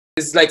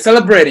It's like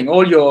celebrating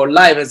all your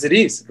life as it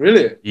is,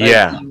 really. Like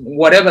Yeah,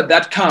 whatever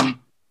that come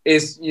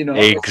is, it's fun.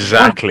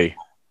 exactly.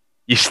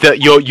 You still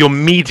your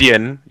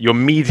median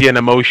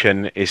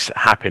emotion is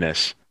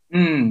happiness.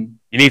 Mm,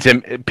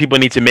 People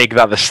need to make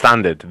that the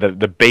standard,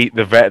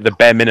 the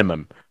bare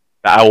minimum,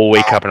 that I will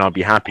wake up and I'll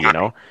be happy,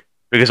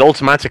 because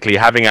automatically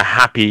having a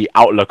happy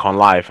outlook on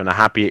life and a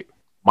happy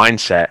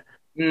mindset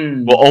will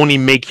mm. only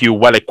make you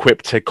well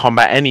equipped to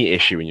combat any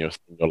issue in your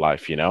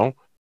life.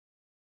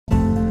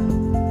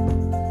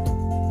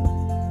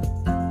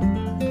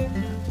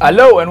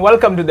 Hello and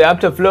welcome to the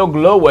Afterflow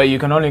Glow, where you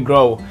can only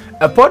grow,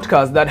 a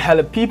podcast that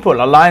helps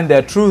people align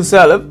their true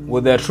self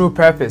with their true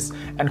purpose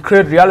and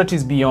create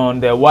realities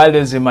beyond their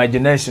wildest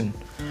imagination.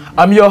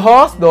 I'm your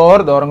host, Dor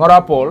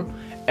Ngorapol,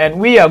 and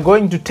we are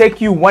going to take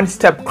you one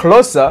step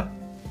closer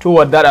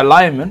toward that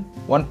alignment,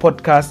 one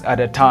podcast at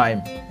a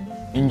time.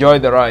 Enjoy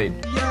the ride.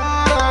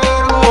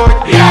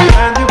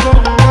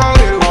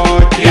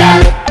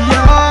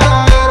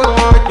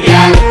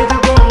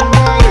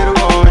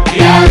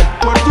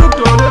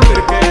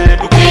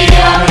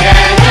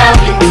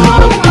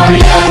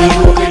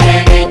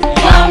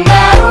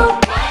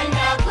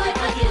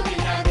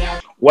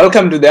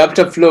 Welcome to the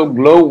Afterflow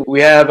Glow. We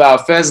have our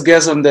first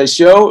guest on the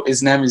show.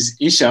 His name is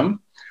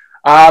Isham.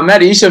 I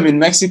met Isham in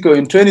Mexico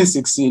in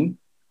 2016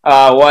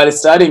 while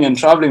studying and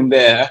traveling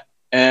there.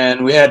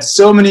 And we had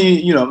so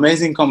many,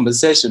 amazing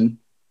conversation,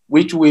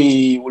 which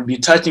we will be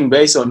touching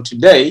base on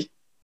today.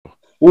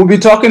 We'll be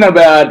talking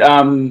about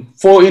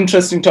 4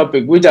 interesting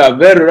topics, which are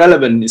very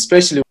relevant,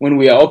 especially when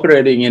we are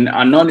operating in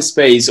unknown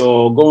space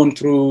or going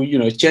through,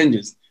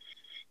 changes.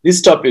 This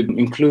topic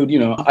include,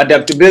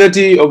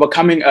 adaptability,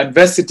 overcoming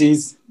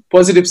adversities,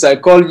 positive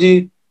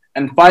psychology,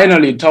 and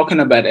finally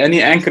talking about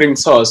any anchoring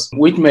source,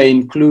 which may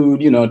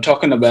include,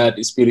 talking about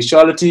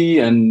spirituality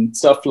and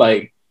stuff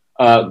like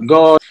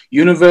God,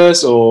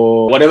 universe,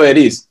 or whatever it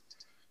is.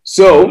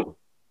 So,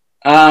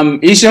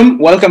 Isham,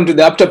 welcome to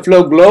the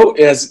Afterflow Glow.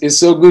 It's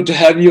so good to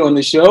have you on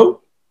the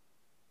show.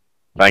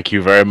 Thank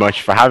you very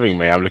much for having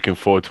me. I'm looking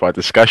forward to our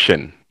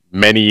discussion.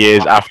 Many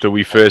years after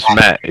we first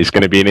met, it's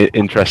going to be an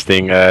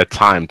interesting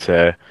time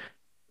to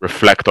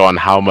reflect on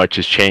how much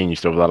has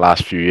changed over the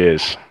last few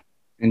years.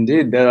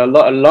 Indeed, a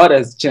lot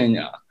has changed.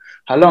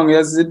 How long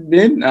has it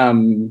been?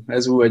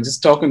 As we were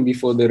just talking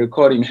before the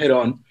recording head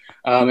on,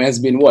 it has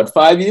been what,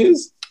 5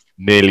 years?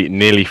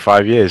 Nearly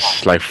 5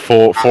 years, like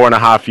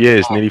 4.5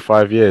 years, nearly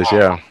 5 years.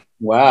 Yeah.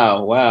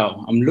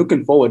 Wow. I'm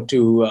looking forward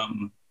to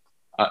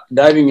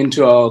diving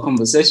into our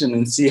conversation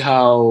and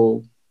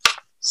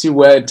see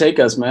where it takes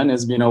us, man.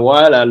 It's been a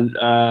while.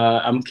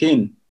 I'm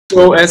keen.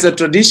 So as a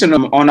tradition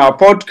on our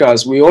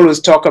podcast, we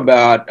always talk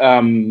about,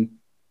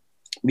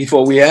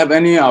 before we have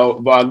any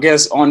of our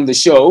guests on the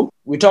show,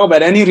 we talk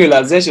about any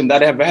realization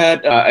that have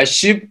had a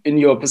shift in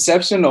your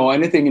perception or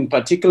anything in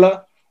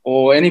particular,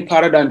 or any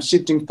paradigm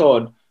shifting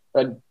thought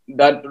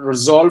that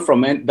result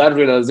from that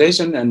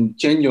realization and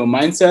change your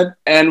mindset.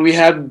 And we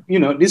have,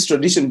 this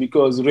tradition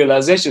because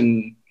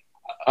realization,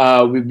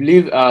 we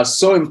believe, are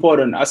so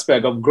important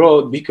aspect of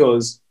growth,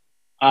 because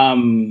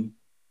when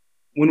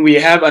we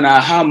have an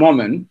aha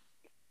moment,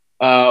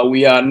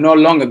 we are no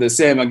longer the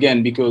same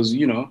again, because,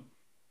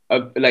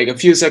 like a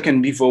few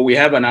seconds before we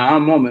have an aha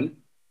moment,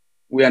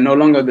 we are no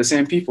longer the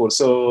same people.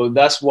 So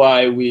that's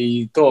why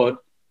we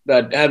thought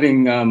that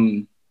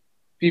having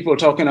people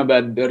talking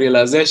about the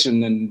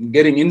realization and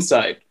getting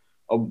insight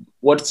of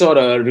what sort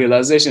of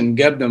realization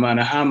gave them an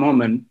aha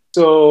moment.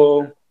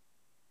 So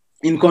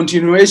in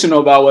continuation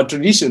of our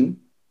tradition,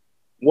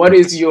 what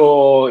is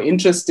your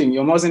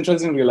most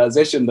interesting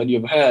realization that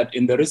you've had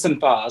in the recent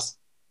past?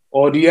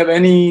 Or do you have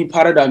any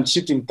paradigm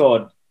shifting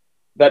thought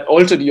that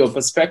altered your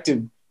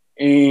perspective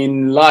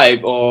in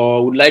life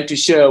or would like to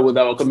share with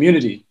our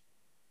community?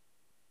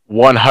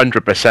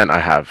 100% I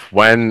have.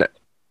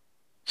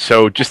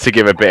 So just to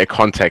give a bit of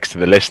context to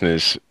the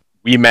listeners,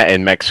 we met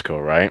in Mexico,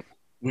 right?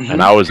 Mm-hmm.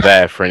 And I was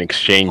there for an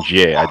exchange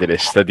year. I did a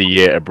study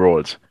year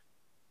abroad,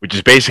 which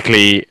is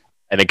basically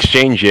an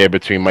exchange year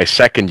between my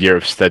second year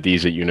of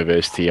studies at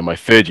university and my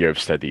third year of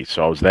studies.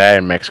 So I was there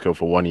in Mexico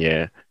for 1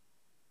 year.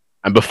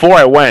 And before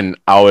I went,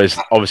 I was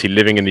obviously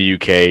living in the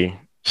UK,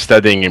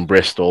 studying in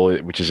Bristol,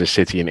 which is a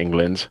city in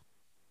England.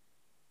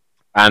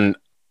 And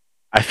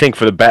I think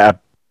for the better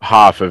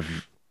half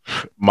of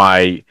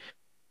my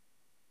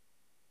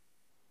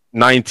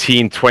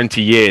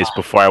 19-20 years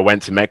before I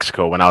went to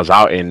Mexico, when I was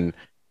out in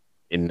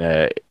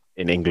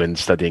England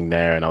studying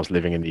there and I was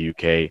living in the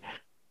UK,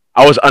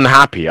 I was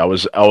unhappy. I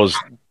was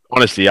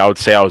honestly, I would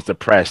say I was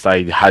depressed.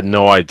 I had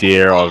no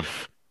idea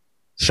of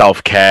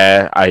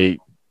self-care. I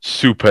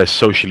super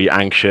socially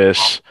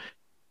anxious,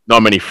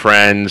 not many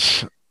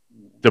friends,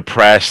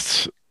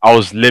 depressed. I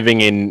was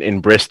living in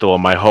Bristol,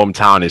 and my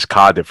hometown is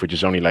Cardiff, which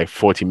is only like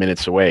 40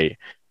 minutes away.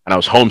 And I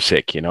was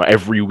homesick,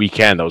 every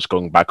weekend I was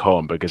going back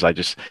home because I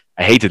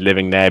hated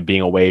living there,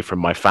 being away from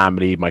my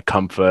family, my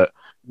comfort.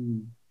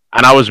 And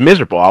I was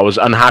miserable. I was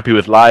unhappy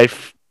with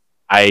life.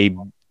 I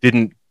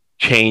didn't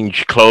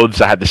change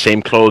clothes. I had the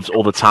same clothes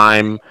all the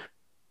time.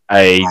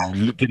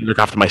 didn't look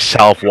after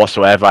myself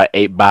whatsoever. I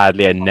ate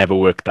badly. I never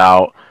worked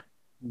out.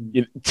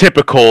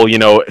 Typical,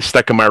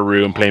 stuck in my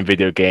room playing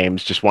video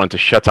games, just wanted to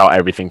shut out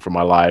everything from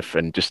my life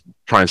and just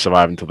try and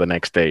survive until the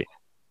next day.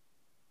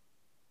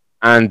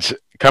 And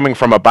coming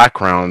from a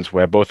background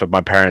where both of my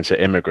parents are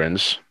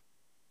immigrants,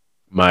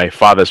 my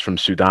father's from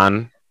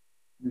Sudan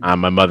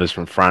and my mother's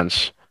from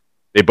France.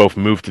 They both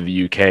moved to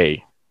the UK.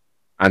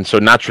 And so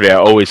naturally, I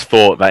always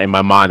thought that in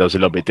my mind I was a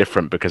little bit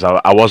different because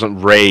I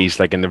wasn't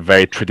raised like in a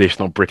very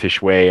traditional British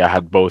way. I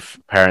had both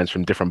parents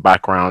from different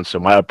backgrounds. So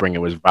my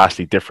upbringing was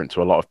vastly different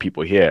to a lot of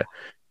people here,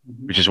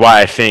 which is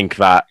why I think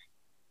that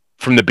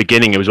from the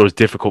beginning, it was always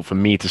difficult for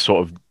me to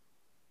sort of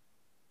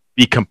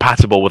be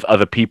compatible with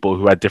other people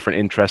who had different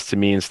interests to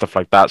me and stuff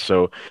like that.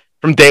 So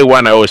from day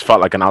one, I always felt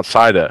like an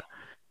outsider.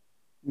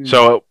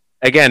 So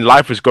again,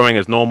 life was going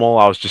as normal.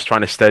 I was just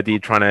trying to study,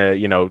 trying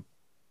to,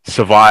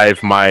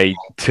 survive my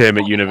term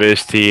at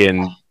university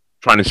and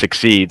trying to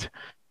succeed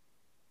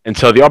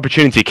until the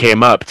opportunity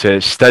came up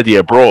to study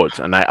abroad.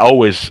 And I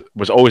was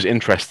always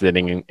interested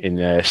in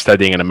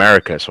studying in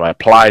America. So I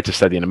applied to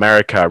study in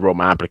America. I wrote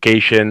my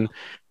application,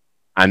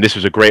 and this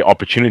was a great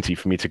opportunity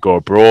for me to go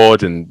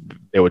abroad, and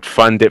they would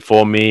fund it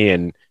for me,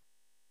 and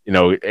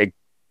it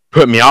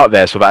put me out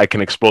there so that I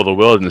can explore the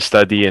world and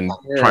study and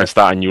try and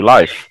start a new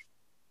life.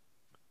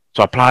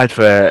 So I applied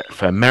for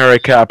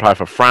America, I applied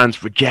for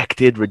France,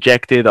 rejected.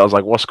 I was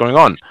like, what's going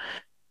on?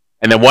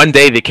 And then one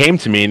day they came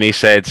to me and they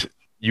said,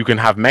 you can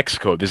have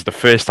Mexico. This is the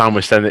first time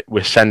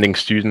we're sending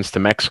students to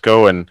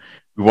Mexico, and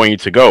we want you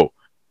to go.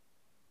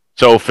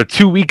 So for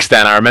 2 weeks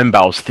then, I remember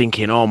I was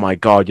thinking, oh my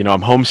God,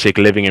 I'm homesick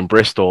living in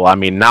Bristol. I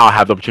mean, now I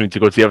have the opportunity to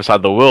go to the other side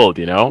of the world,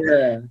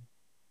 Yeah.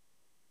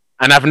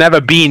 And I've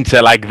never been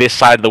to like this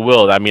side of the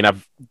world. I mean,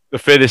 the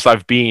furthest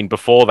I've been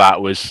before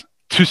that was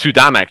to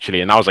Sudan, actually,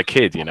 and I was a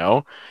kid,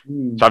 So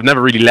I've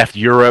never really left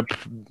Europe,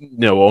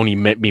 only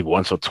met me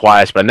once or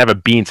twice, but I've never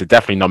been to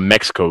definitely not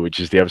Mexico,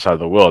 which is the other side of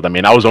the world. I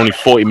mean, I was only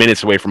 40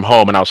 minutes away from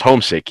home and I was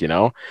homesick,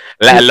 let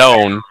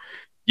alone,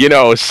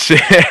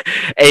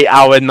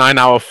 8-hour,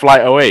 9-hour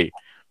flight away.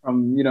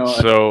 From,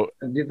 so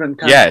a different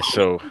country,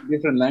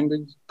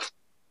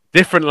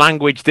 different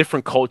language,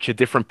 different culture,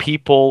 different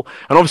people.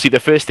 And obviously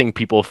the first thing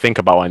people think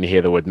about when they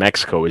hear the word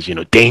Mexico is,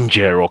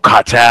 danger or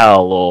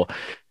cartel or,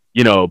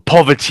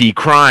 poverty,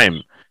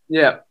 crime.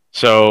 Yeah.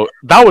 So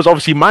that was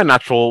obviously my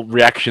natural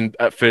reaction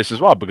at first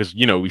as well, because,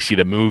 we see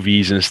the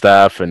movies and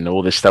stuff and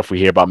all this stuff we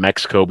hear about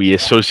Mexico, we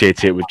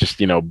associate it with just,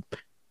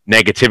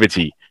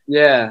 negativity.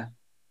 Yeah.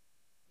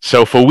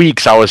 So for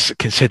weeks I was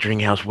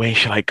considering, where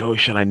should I go?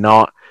 Should I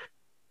not?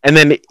 And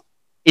then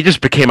it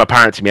just became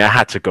apparent to me I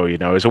had to go, It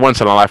was a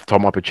once in a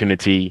lifetime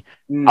opportunity.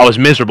 I was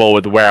miserable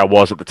with where I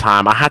was at the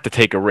time. I had to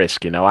take a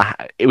risk,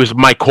 it was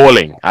my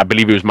calling. I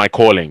believe it was my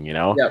calling,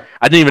 Yep.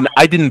 I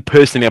didn't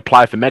personally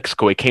apply for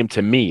Mexico. It came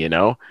to me,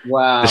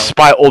 Wow.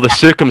 Despite all the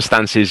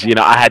circumstances,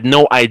 I had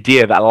no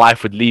idea that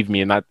life would lead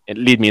me in that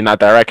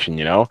direction,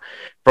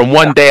 From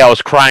one day I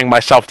was crying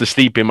myself to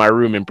sleep in my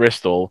room in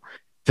Bristol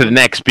to the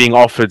next being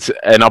offered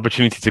an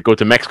opportunity to go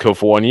to Mexico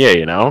for 1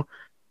 year,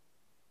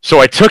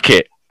 So I took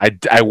it.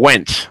 I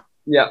went,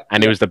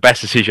 and it was the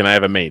best decision I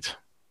ever made.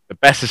 The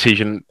best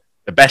decision,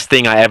 the best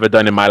thing I ever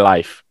done in my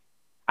life.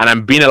 And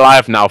I'm been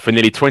alive now for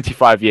nearly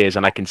 25 years,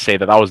 and I can say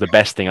that was the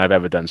best thing I've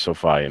ever done so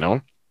far,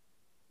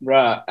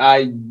 Right.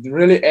 I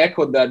really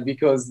echoed that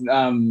because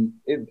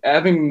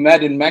having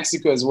met in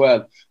Mexico as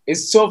well,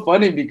 it's so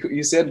funny because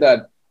you said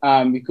that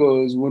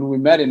because when we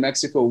met in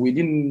Mexico, we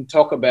didn't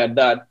talk about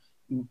that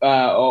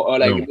or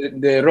like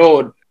the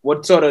road,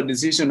 what sort of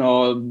decision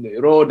or the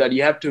road that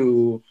you have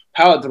to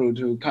power through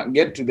to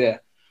get to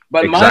there.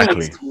 But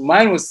exactly.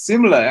 mine was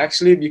similar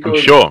actually because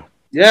I'm sure.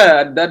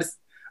 Yeah,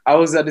 I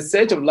was at the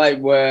stage of life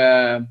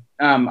where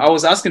I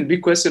was asking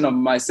big question of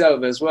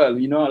myself as well.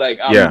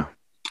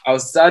 I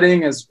was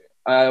studying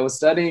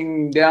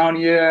down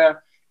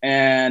here,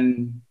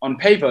 and on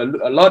paper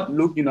a lot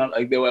looked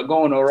like they were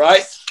going all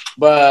right,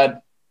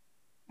 but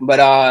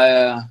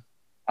I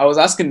was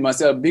asking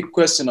myself big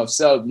question of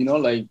self.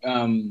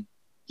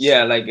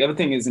 Like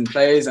everything is in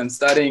place. I'm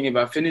studying. If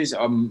I finish,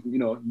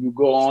 you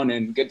go on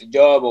and get the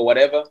job or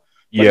whatever.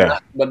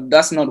 But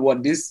that's not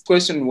what this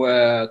question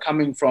were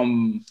coming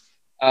from.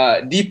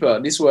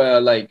 Deeper. This were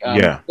like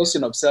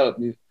question of self.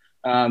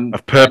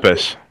 Of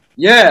purpose.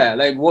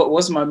 Like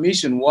what's my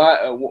mission?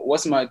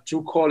 What's my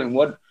true calling?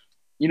 What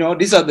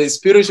these are the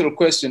spiritual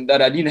questions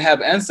that I didn't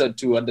have answer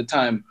to at the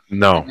time.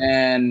 No.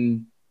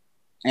 And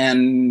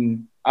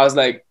I was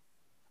like,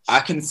 I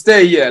can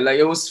stay here. Like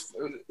it was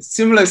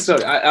similar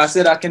story. I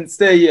said I can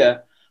stay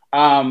here.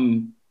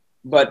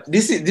 But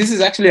this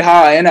is actually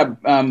how I end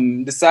up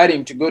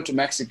deciding to go to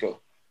Mexico.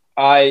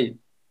 I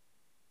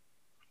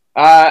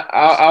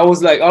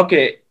was like,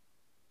 okay,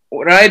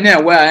 right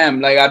now where I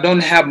am, like I don't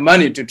have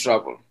money to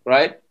travel,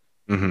 right?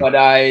 Mm-hmm. But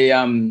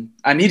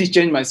I need to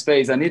change my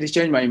space. I need to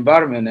change my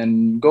environment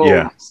and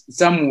go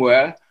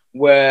somewhere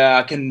where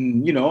I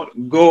can,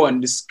 go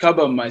and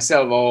discover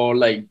myself or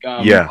like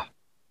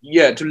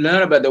to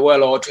learn about the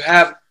world or to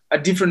have a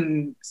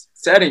different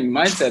setting,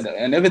 mindset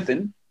and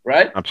everything,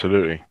 right?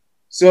 Absolutely.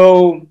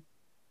 So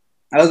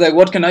I was like,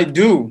 what can I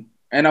do?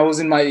 And I was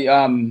in my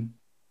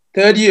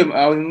third year,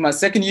 I was in my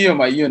second year of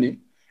my uni.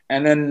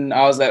 And then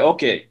I was like,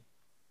 okay,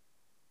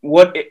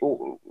 what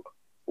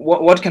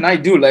what can I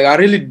do? Like I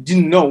really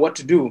didn't know what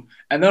to do.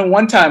 And then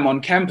one time on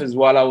campus,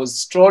 while I was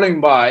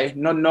strolling by,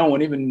 not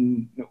knowing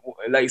even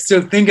like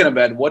still thinking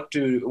about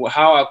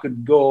how I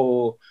could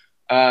go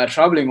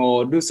traveling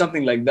or do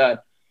something like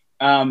that.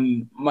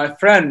 My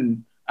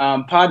friend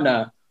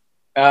partner,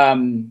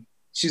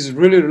 she's a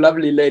really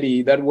lovely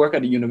lady that worked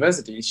at the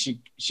university.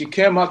 She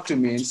came up to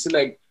me and she's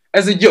like,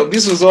 as a joke,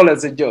 this was all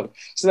as a joke.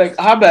 She's like,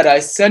 how about I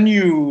send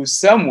you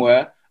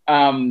somewhere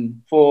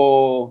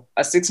for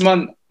a 6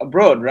 month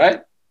abroad, right?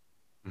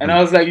 Mm-hmm. And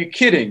I was like, you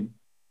kidding?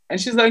 And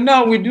she's like,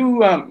 no, we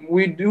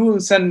do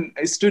send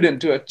a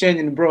student to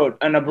exchange abroad.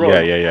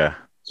 Yeah.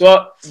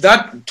 So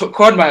that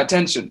caught my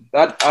attention.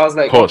 That I was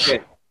like,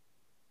 okay,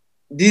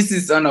 this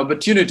is an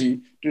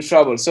opportunity to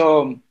travel.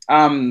 So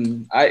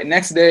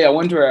next day I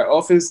went to her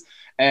office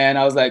and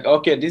I was like,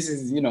 okay, this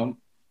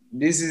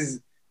is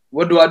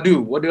what do I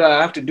do? What do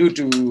I have to do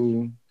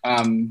to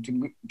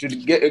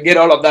get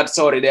all of that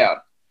sorted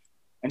out?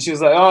 And she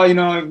was like,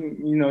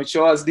 oh,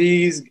 show us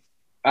these.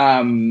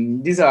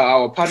 These are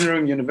our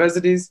partnering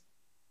universities.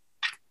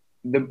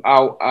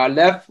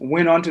 I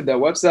went onto their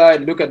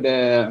website, look at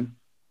their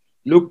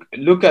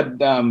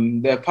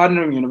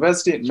partnering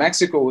university.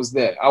 Mexico was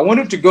there. I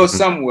wanted to go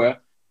somewhere.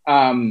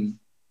 I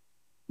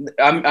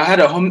had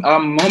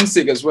I'm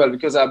homesick as well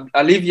because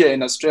I live here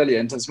in Australia,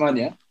 in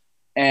Tasmania,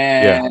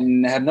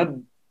 and had not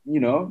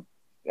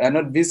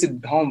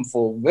visited home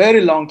for a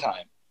very long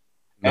time.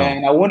 No.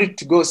 And I wanted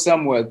to go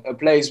somewhere, a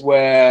place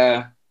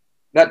where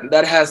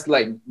that has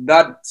like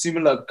that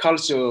similar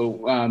culture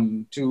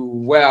to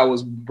where I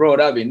was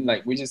brought up in,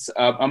 like, which is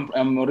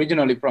I'm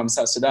originally from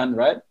South Sudan,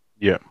 right?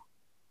 Yeah.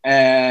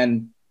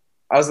 And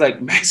I was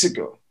like,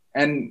 Mexico.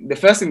 And the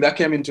first thing that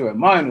came into my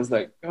mind was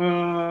like,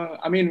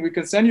 I mean, we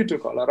can send you to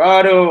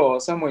Colorado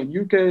or somewhere in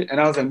UK. And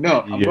I was like,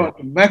 no, I'm going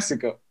to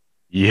Mexico.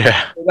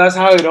 Yeah. So that's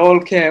how it all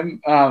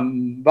came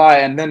by.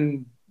 And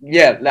then,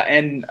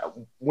 and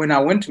when I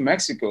went to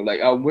Mexico,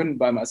 like I went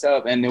by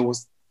myself, and it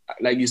was,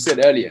 like you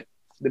said earlier,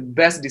 the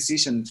best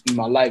decision in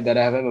my life that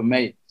I've ever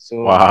made.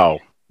 So wow.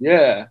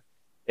 Yeah.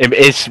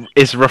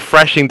 It's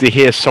refreshing to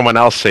hear someone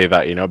else say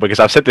that, because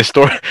I've said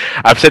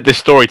this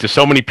story to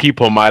so many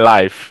people in my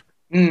life.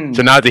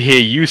 So now to hear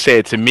you say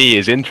it to me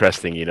is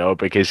interesting,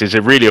 because it's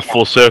really a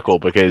full circle.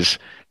 Because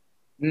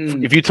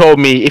if you told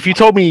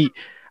me,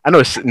 I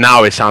know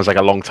now it sounds like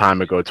a long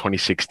time ago,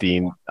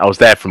 2016. I was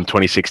there from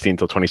 2016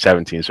 till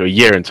 2017, so a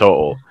year in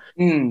total.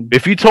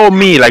 If you told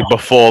me like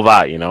before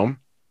that,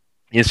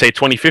 you say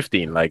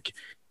 2015, like,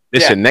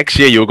 listen, next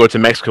year you'll go to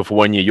Mexico for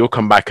 1 year, you'll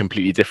come back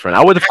completely different,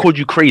 I would have called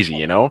you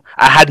crazy, I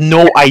had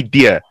no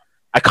idea.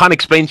 I can't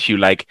explain to you,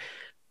 like,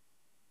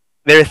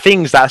 there are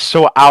things that are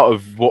so out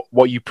of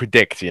what you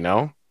predict,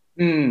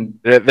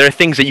 There are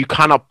things that you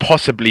cannot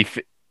possibly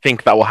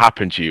think that will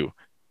happen to you,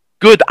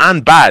 good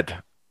and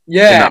bad. In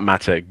that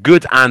matter,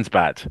 good and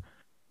bad.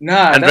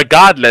 And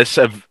regardless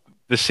of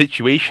the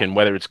situation,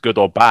 whether it's good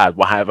or bad,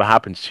 whatever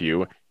happens to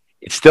you,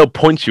 it still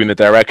points you in the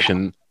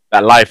direction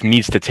that life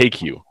needs to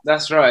take you.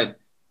 That's right.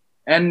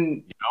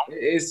 And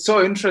it's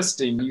so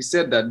interesting you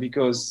said that,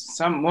 because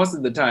most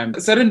of the time,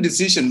 a certain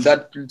decision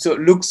that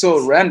looks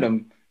so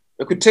random,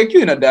 it could take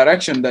you in a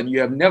direction that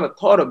you have never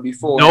thought of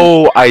before.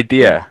 No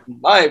idea.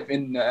 Life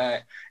in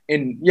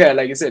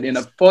like you said, in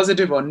a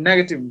positive or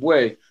negative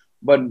way.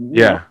 But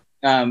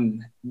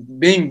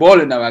being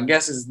bold enough, I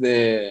guess, is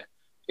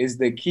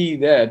the key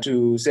there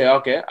to say,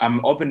 okay,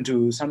 I'm open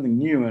to something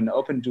new and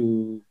open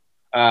to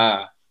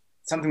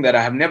something that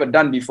I have never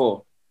done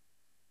before.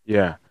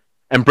 Yeah.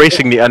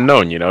 Embracing the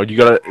unknown,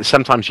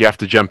 sometimes you have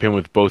to jump in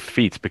with both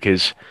feet,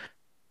 because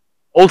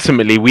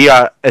ultimately we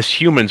are, as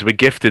humans, we're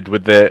gifted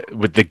with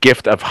the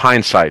gift of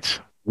hindsight.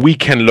 We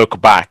can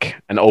look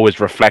back and always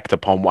reflect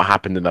upon what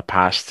happened in the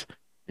past,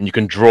 and you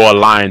can draw a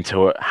line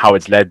to how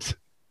it's led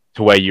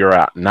to where you're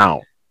at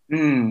now.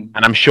 And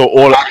I'm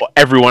sure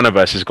every one of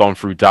us has gone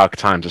through dark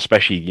times,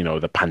 especially,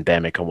 the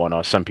pandemic and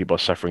whatnot. Some people are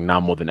suffering now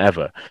more than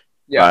ever.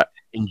 Yeah.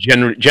 But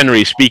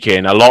generally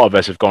speaking, a lot of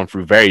us have gone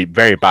through very,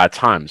 very bad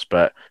times,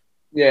 but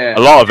a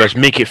lot of us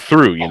make it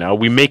through,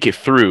 we make it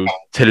through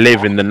to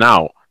live in the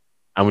now.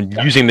 And when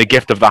using the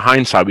gift of the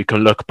hindsight, we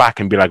can look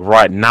back and be like,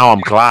 right, now I'm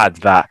glad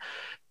that,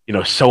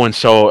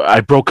 so-and-so,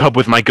 I broke up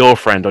with my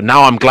girlfriend, or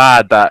now I'm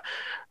glad that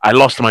I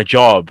lost my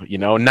job,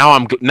 now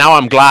I'm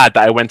glad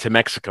that I went to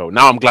Mexico.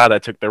 Now I'm glad I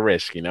took the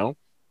risk,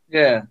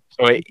 Yeah.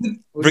 So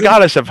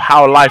regardless of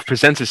how life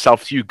presents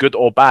itself to you, good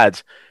or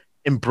bad,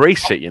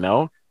 embrace it,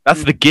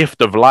 That's the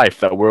gift of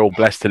life that we're all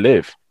blessed to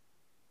live.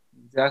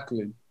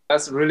 Exactly.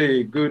 That's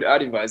really good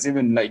advice.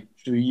 Even like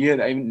to hear,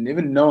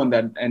 even knowing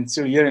that and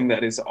still hearing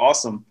that is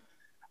awesome.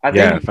 I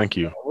think, thank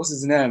you. What's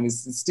his name?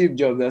 It's Steve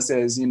Jobs that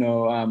says,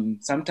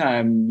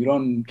 sometimes you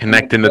don't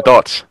connecting the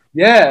dots.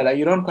 Yeah, like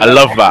you don't. I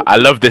love that. I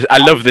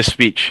love this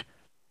speech.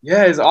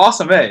 Yeah, it's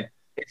awesome, eh?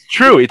 It's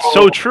true. It's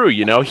so true.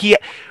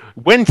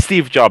 When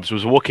Steve Jobs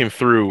was walking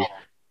through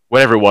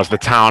whatever it was, the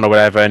town or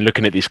whatever, and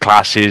looking at these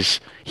classes.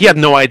 He had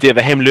no idea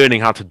that him learning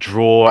how to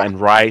draw and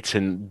write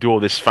and do all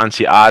this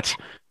fancy art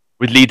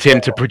would lead him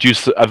to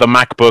produce the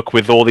MacBook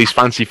with all these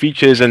fancy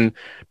features and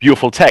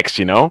beautiful text,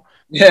 you know?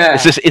 Yeah.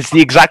 It's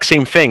the exact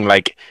same thing.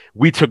 Like,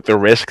 we took the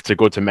risk to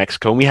go to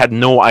Mexico, and we had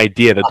no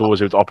idea the doors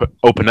would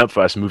open up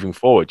for us moving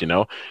forward, you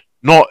know?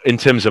 Not in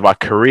terms of our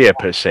career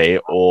per se,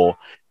 or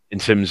in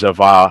terms of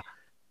our,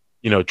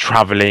 you know,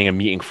 traveling and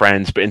meeting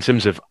friends, but in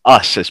terms of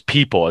us as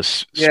people,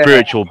 as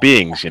spiritual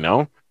beings, you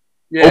know?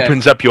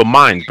 Opens up your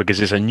mind because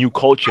it's a new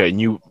culture,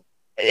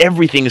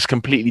 everything is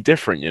completely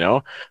different, you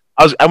know?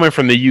 I went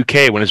from the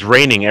UK when it's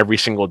raining every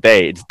single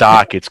day. It's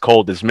dark, it's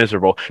cold, it's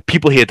miserable.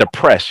 People here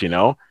depressed, you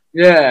know?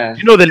 Yeah.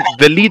 You know,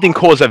 the leading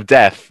cause of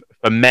death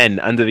for men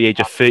under the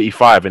age of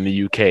 35 in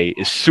the UK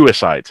is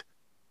suicide.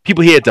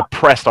 People here are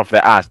depressed off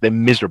their ass. They're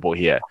miserable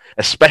here,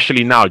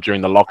 especially now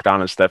during the lockdown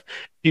and stuff.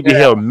 People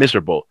here are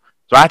miserable.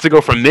 So I had to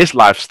go from this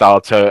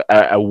lifestyle to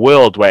a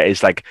world where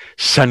it's like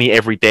sunny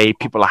every day.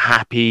 People are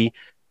happy.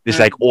 There's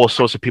like all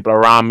sorts of people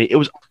around me. It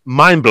was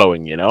mind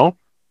blowing, you know?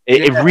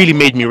 It really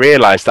made me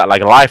realize that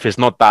like life is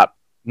not that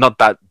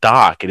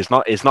dark. It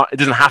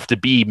doesn't have to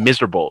be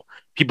miserable.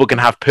 People can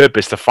have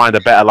purpose to find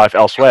a better life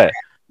elsewhere.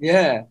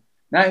 Yeah.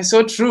 Now it's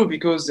so true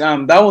because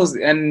that was,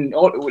 and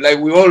like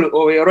we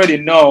already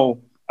know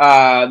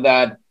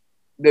that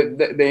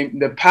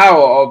the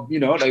power of, you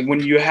know, like when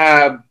you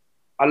have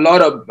a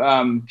lot of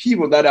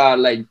people that are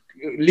like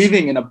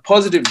living in a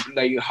positive,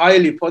 like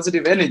highly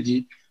positive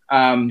energy,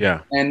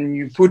 and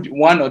you put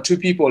one or two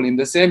people in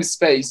the same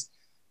space,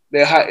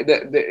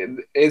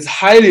 it's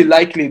highly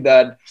likely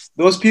that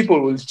those people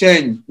will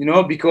change, you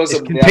know, because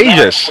it's of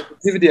contagious. the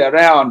positivity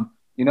around,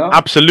 you know.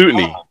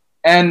 Absolutely.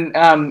 And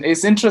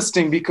it's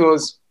interesting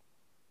because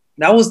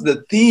that was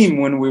the theme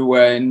when we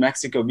were in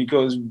Mexico,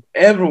 because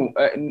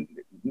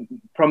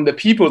from the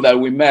people that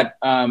we met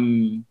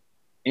in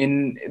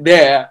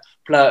there,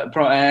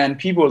 and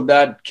people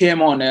that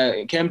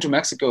came to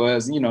Mexico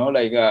as, you know,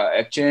 like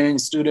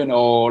exchange student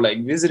or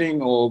like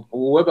visiting or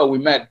whoever we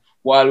met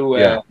while we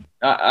were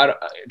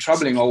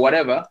traveling or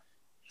whatever.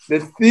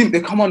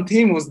 The common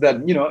theme was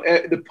that, you know,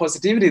 the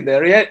positivity,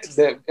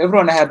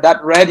 everyone had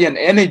that radiant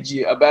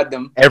energy about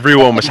them.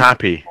 Everyone was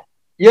happy.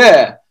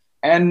 Yeah.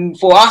 And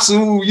for us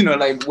who, you know,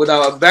 like with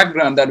our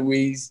background that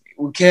we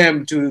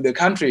came to the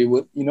country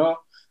with, you know,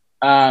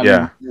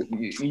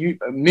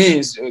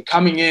 me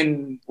coming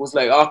in was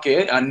like,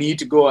 okay, I need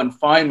to go and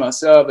find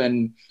myself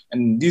and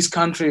this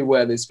country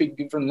where they speak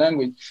different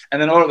language, and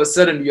then all of a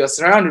sudden you're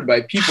surrounded by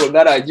people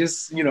that are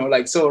just, you know,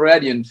 like so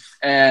radiant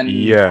and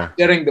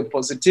sharing the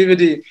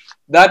positivity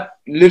that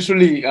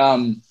literally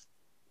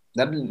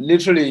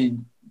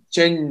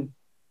changed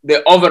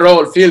the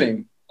overall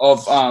feeling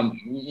of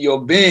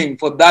your being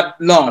for that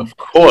long. Of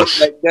course,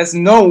 like there's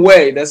no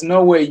way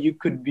you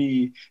could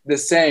be the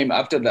same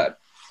after that.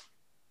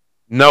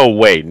 No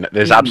way.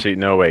 There's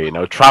absolutely no way. You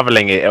know,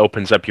 traveling, it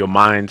opens up your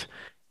mind.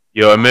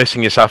 You're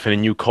immersing yourself in a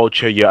new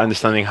culture. You're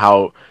understanding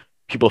how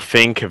people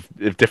think of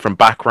different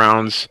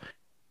backgrounds.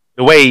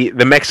 The way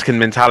the Mexican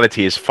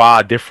mentality is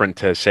far different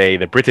to, say,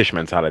 the British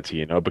mentality,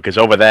 you know, because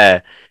over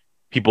there,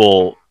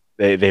 people,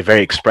 they're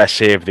very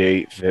expressive.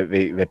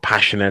 They're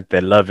passionate.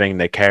 They're loving.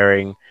 They're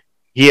caring.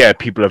 Here,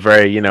 people are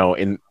very, you know,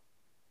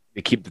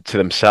 they keep it to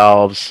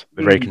themselves.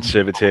 They're very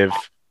conservative.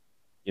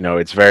 You know,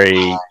 it's very,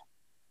 you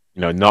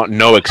know,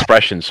 no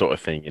expression sort of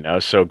thing, you know.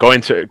 So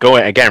going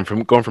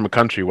from a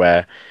country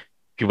where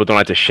people don't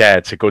like to share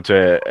to go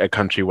to a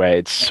country where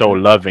it's so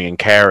loving and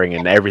caring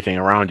and everything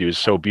around you is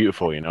so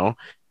beautiful, you know.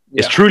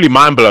 It's truly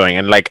mind blowing,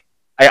 and like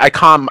I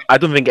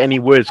don't think any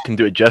words can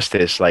do it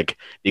justice. Like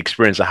the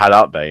experience I had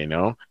out there, you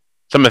know.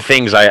 Some of the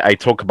things I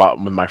talk about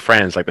with my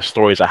friends, like the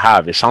stories I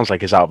have, it sounds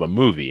like it's out of a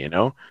movie, you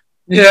know.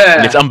 Yeah,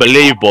 and it's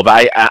unbelievable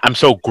that I'm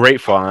so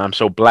grateful and I'm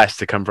so blessed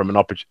to come from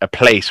a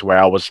place where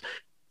I was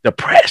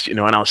depressed, you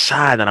know, and I was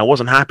sad and I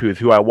wasn't happy with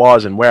who I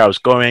was and where I was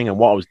going and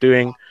what I was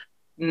doing,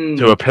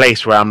 to a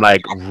place where I'm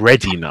like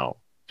ready now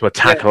to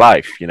attack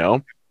life, you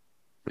know.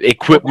 It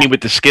equipped me with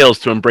the skills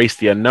to embrace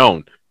the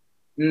unknown,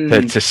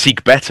 to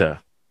seek better.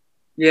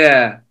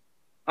 Yeah.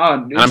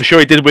 And I'm sure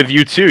it did with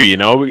you too, you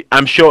know.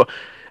 I'm sure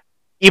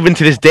even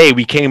to this day,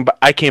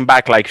 I came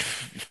back like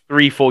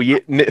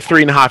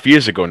 3.5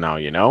 years ago now,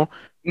 you know,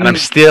 and I'm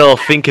still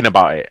thinking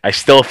about it. I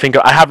still think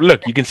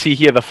look, you can see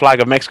here the flag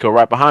of Mexico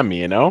right behind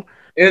me, you know.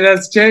 It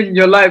has changed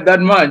your life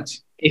that much.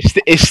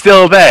 It's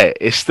still there.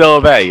 It's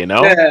still there, you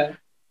know. Yeah.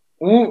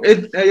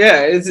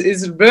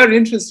 It's very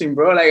interesting,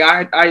 bro. Like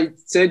I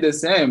say the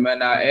same,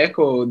 and I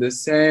echo the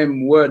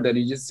same word that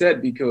you just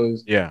said,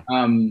 because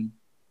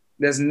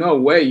there's no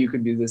way you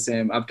could be the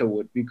same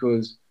afterward,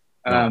 because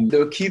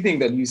the key thing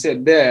that you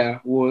said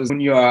there was when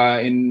you are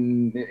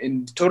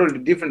in totally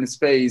different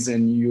space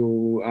and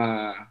you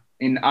are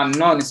in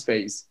unknown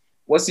space,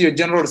 what's your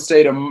general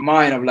state of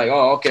mind of like,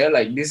 oh, okay,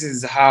 like this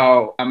is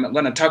how I'm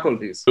gonna tackle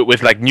this?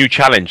 With like new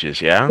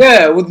challenges, yeah?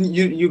 Yeah, with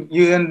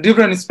you're in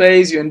different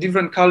space, you're in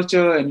different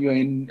culture, and you're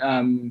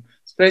in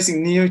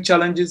facing new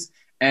challenges,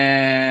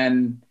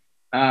 and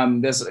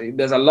there's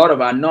a lot of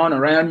unknown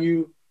around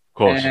you. Of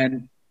course.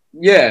 And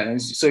yeah,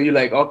 so you're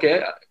like,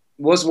 okay,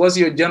 what's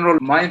your general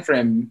mind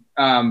frame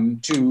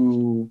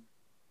to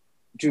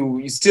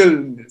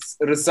still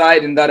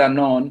reside in that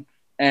unknown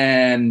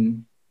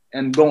and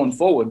going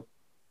forward?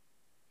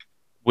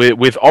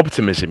 With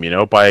optimism,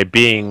 by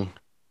being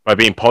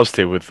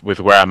positive with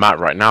where I'm at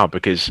right now,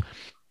 because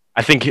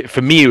I think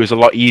for me it was a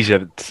lot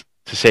easier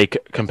to say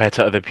compared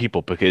to other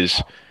people,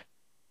 because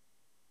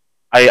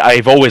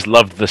I've always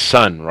loved the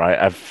sun,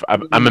 right?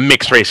 I'm a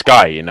mixed race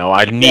guy,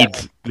 I need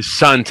the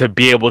sun to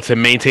be able to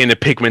maintain the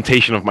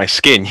pigmentation of my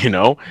skin,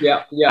 Yeah,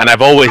 yeah. And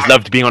I've always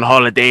loved being on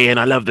holiday, and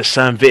I love the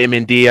sun,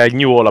 vitamin D. I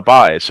knew all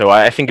about it, so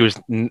I think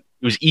it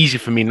was easy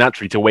for me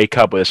naturally to wake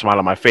up with a smile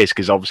on my face,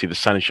 because obviously the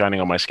sun is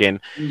shining on my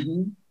skin.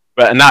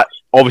 And that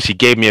obviously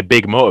gave me a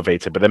big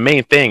motivator. But the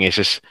main thing is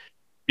just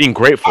being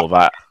grateful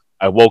that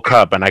I woke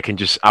up and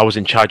I was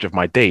in charge of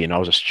my day. I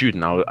was a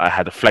student. I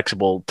had a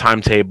flexible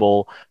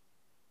timetable.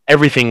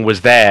 Everything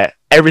was there.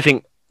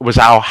 Everything was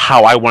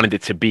how I wanted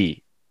it to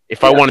be.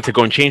 If I wanted to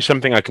go and change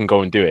something, I can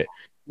go and do it.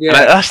 Yeah.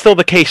 And that's still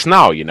the case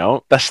now,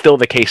 That's still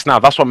the case now.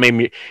 That's what made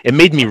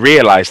me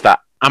realize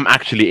that I'm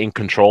actually in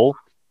control.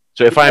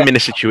 So if I'm in a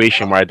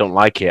situation where I don't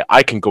like it,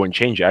 I can go and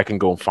change it. I can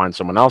go and find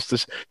someone else to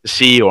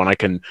see, or I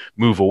can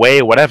move away,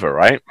 or whatever,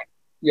 right?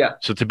 Yeah.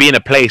 So to be in a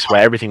place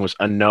where everything was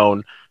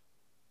unknown,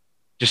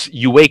 just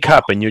you wake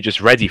up and you're just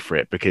ready for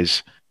it,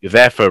 because you're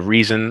there for a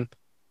reason.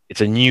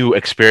 It's a new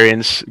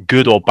experience,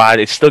 good or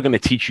bad. It's still going to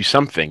teach you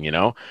something,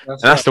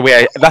 That's the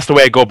way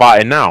I go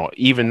about it now.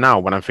 Even now,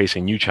 when I'm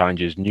facing new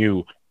challenges,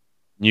 new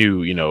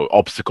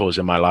obstacles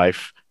in my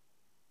life,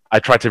 I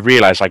try to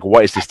realize, like,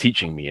 what is this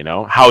teaching me?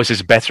 How is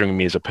this bettering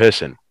me as a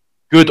person,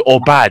 good or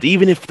bad?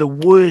 Even if the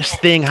worst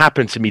thing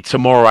happened to me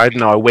tomorrow, I don't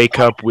know, I wake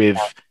up with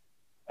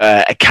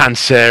a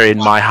cancer in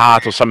my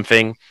heart or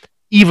something.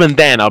 Even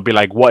then, I'll be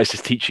like, what is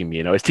this teaching me?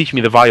 It's teaching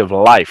me the value of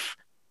life.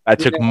 I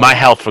took my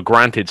health for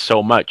granted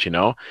so much.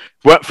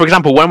 For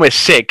example, when we're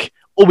sick,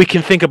 all we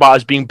can think about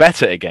is being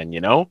better again.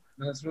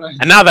 That's right.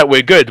 And now that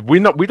we're good, we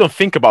don't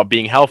think about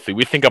being healthy.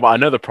 We think about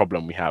another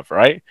problem we have,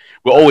 right?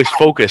 We're always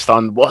focused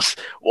on what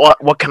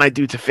can I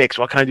do to fix?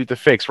 What can I do to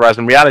fix? Whereas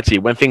in reality,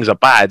 when things are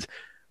bad,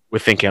 we're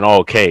thinking, oh,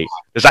 okay,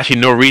 there's actually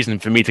no reason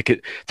for me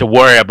to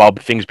worry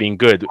about things being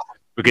good,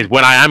 because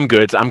when I am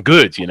good, I'm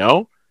good,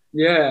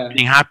 Yeah.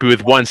 Being happy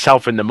with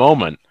oneself in the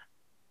moment.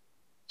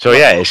 So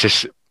yeah, it's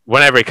just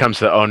whenever it comes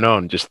to the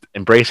unknown, just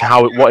embrace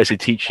what is it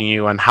teaching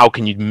you, and how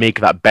can you make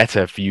that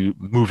better for you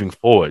moving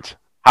forward?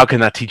 How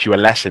can that teach you a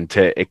lesson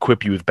to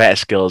equip you with better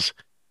skills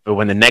for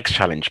when the next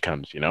challenge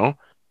comes,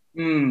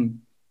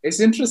 It's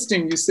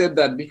interesting you said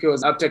that,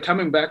 because after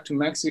coming back to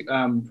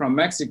from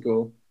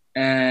Mexico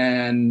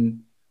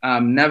and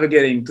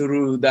navigating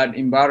through that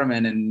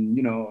environment and,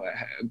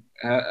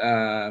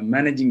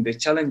 managing the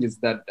challenges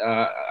that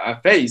I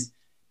faced,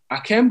 I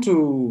came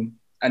to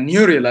a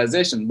new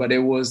realization, but it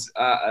was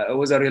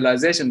a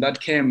realization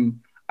that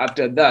came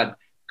after that.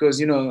 Because,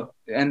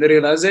 and the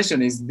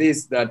realization is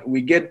this, that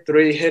we get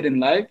 3 head in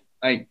life,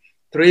 like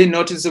 3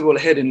 noticeable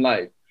head in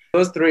life.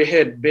 Those 3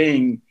 head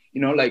being,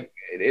 like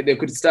they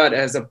could start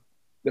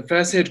the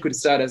first head could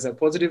start as a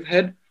positive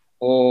head,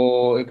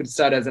 or it could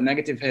start as a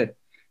negative head.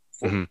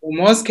 For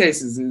most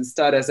cases, it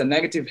start as a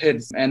negative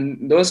head.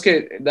 And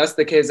that's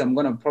the case I'm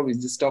going to probably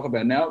just talk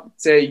about now.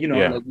 Say, like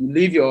you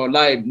live your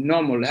life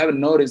normal, haven't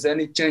noticed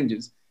any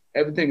changes.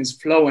 Everything is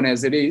flowing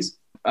as it is,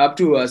 up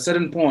to a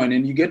certain point,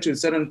 and you get to a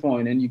certain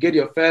point and you get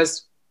your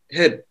first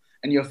hit,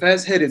 and your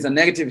first hit is a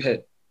negative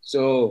hit.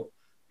 So,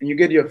 and you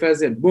get your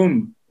first hit,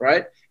 boom,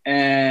 right?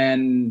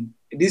 And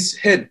this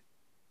hit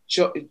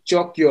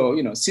shock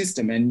your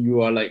system, and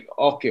you are like,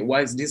 okay,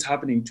 why is this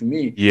happening to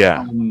me?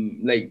 Yeah.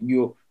 Like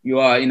you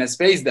are in a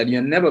space that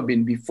you've never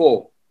been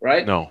before,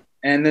 right? No.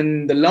 And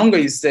then the longer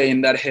you stay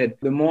in that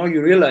hit, the more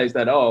you realize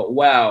that, oh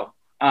wow,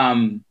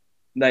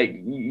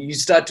 like you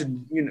start to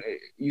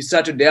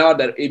doubt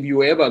that if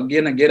you ever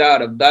gonna get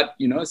out of that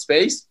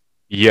space.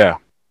 Yeah.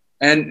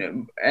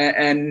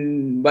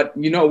 But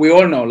we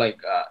all know, like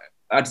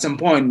at some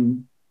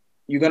point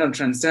you're gonna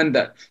transcend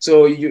that.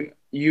 So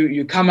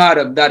you come out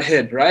of that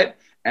head, right?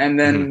 And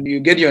then you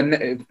get your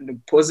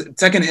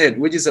second head,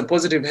 which is a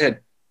positive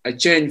head, a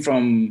change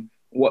from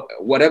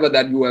whatever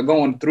that you were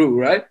going through,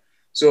 right?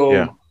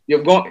 So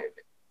you've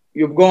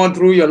gone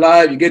through your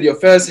life, you get your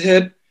first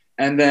hit,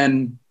 and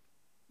then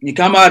you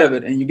come out of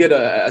it and you get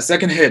a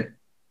second hit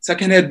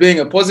being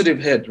a positive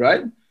hit,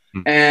 right?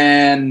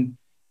 And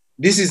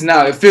this is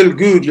now, it feels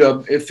good.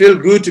 It feels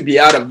good to be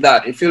out of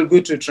that. It feels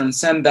good to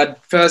transcend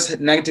that first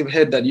negative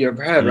hit that you've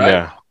had, right?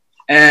 Yeah.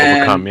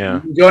 And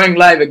enjoying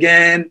life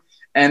again.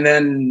 And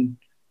then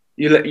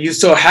you're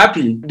so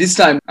happy. This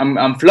time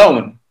I'm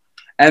flowing.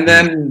 And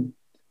then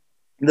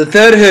the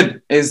third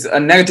hit is a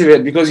negative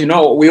hit, because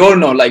we all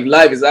know, like,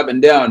 life is up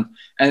and down.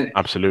 And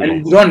absolutely.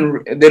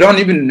 And they don't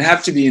even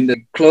have to be in the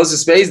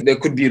closest space. They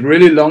could be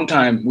really long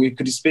time. We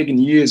could speak in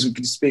years. We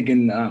could speak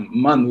in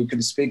months. We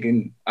could speak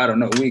in, I don't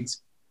know,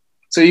 weeks.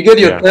 So you get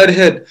your third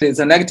hit. It's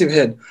a negative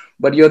hit.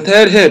 But your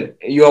third hit,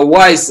 you're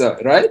wiser,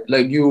 right?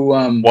 Like you...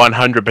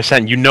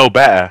 100%. You know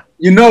better.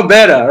 you know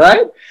better,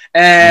 right?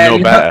 And You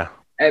know better.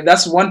 and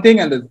that's one thing.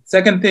 And the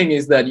second thing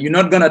is that you're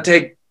not gonna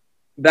take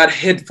that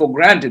hit for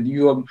granted.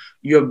 You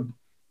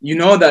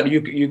know that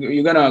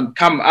you're gonna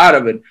come out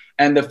of it.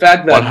 And the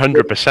fact that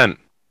 100%.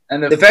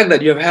 and the fact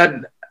that you've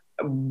had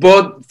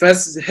both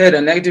first hit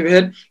and negative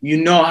hit, you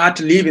know how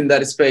to live in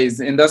that space.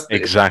 And that's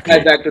Exactly.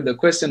 back to the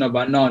question of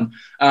unknown.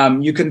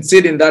 You can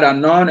sit in that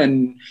unknown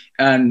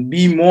and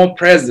be more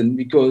present,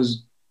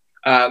 because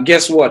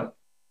guess what?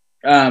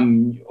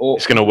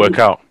 It's gonna work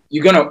out.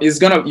 You're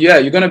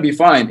gonna be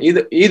fine.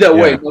 Either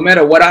way, no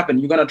matter what happened,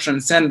 you're gonna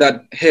transcend that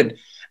hit.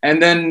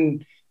 And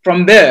then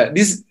from there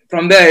is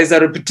a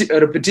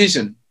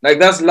repetition. Like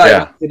that's life.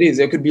 Yeah. It is.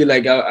 It could be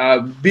like a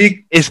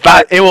big. It's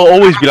that it will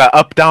always be like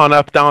up, down,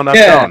 up, down, up,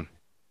 down.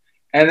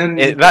 And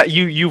then That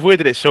you've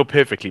worded it so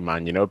perfectly,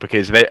 man. You know,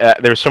 because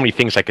there are so many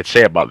things I could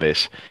say about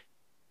this,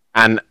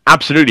 and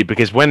absolutely,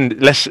 because when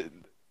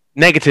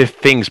negative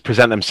things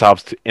present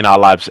themselves in our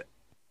lives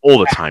all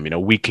the time, you know,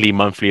 weekly,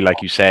 monthly,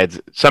 like you said,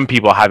 some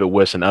people have it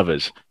worse than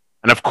others.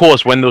 And of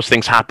course, when those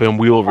things happen,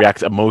 we will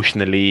react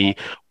emotionally.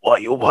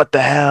 What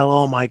the hell?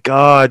 Oh my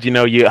God! You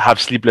know, you have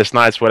sleepless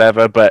nights,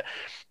 whatever. But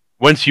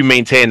once you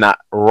maintain that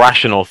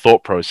rational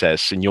thought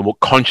process and you're more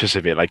conscious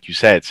of it, like you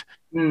said,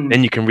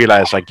 then you can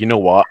realize, like, you know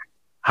what?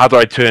 How do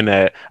I turn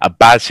a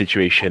bad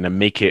situation and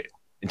make it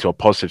into a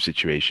positive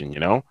situation?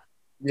 You know?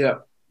 Yeah.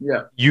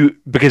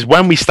 Because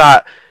when we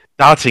start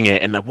doubting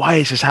it and like, why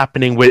is this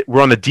happening?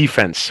 We're on the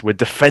defense. We're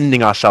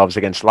defending ourselves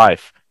against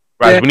life.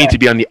 Right? We need to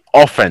be on the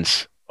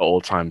offense at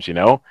all times. You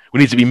know, we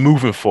need to be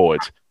moving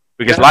forward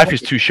because life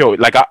is too short.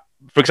 Like,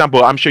 for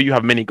example, I'm sure you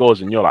have many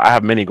goals in your life. I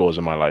have many goals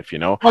in my life. You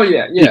know. Oh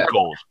yeah. Big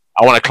goals.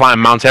 I want to climb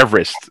Mount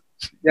Everest.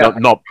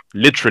 Not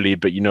literally,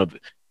 but you know,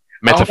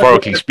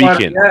 metaphorically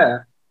speaking. Yeah.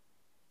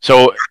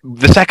 So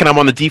the second I'm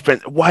on the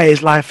defense, why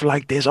is life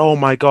like this? Oh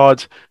my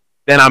God!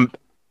 Then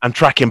I'm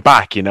tracking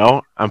back. You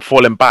know, I'm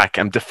falling back.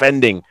 I'm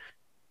defending.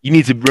 You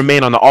need to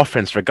remain on the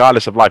offense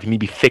regardless of life. You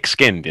need to be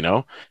thick-skinned, you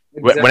know?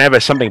 Exactly. Whenever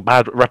something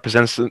bad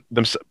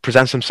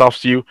presents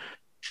themselves to you,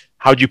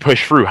 how do you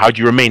push through? How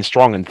do you remain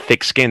strong and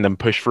thick-skinned and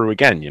push through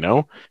again, you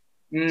know?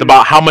 It's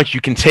about how much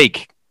you can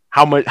take,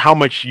 how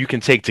much you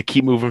can take to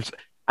keep moving.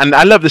 And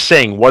I love the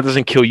saying, what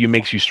doesn't kill you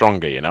makes you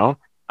stronger, you know?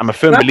 I'm a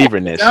firm believer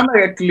in this. It sounds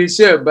like a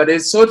cliche, but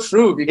it's so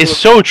true. It's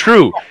so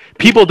true.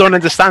 People don't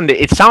understand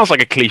it. It sounds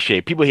like a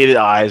cliche. People hear it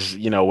as,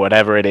 you know,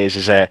 whatever it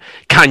is a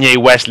Kanye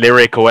West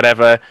lyric or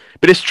whatever.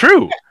 But it's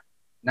true.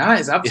 No,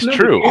 it's absolutely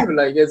true.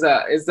 Like it's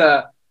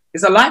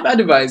a life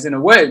advice in a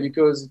way,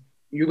 because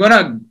you're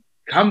gonna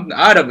come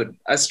out of it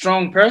a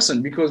strong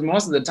person. Because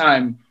most of the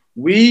time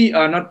we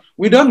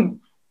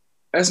don't,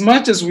 as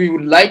much as we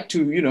would like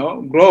to, you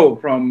know, grow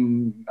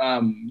from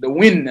the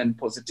win and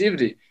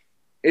positivity.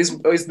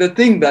 Is the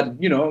thing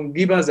that, you know,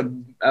 give us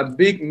a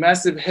big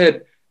massive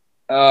hit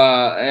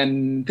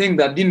and thing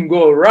that didn't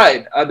go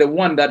right are the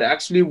one that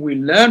actually we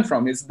learn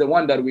from. It's the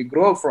one that we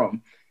grow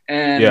from.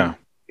 And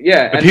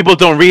but people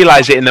don't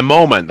realize it in the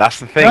moment. That's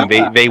the thing.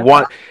 They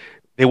want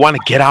to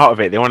get out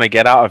of it. They want to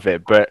get out of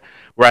it. But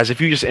whereas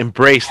if you just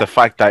embrace the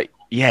fact that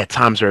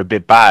times are a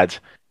bit bad,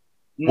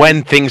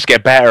 when things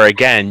get better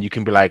again, you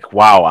can be like,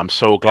 wow, I'm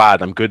so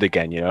glad I'm good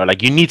again. You know,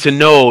 like you need to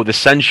know the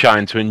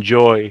sunshine to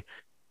enjoy.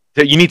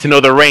 You need to know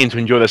the rain to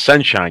enjoy the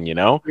sunshine, you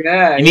know?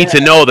 You need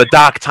to know the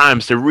dark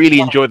times to really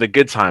enjoy the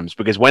good times,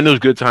 because when those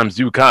good times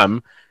do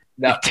come,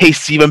 it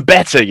tastes even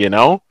better, you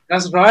know?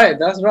 That's right.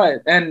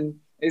 And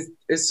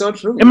it's so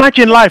true.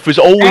 Imagine life was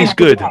always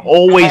good,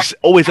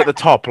 always at the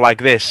top like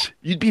this.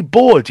 You'd be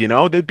bored, you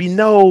know? There'd be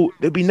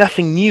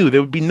nothing new.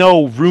 There would be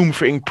no room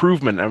for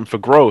improvement and for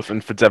growth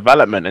and for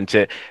development and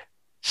to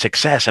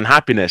success and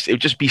happiness. It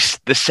would just be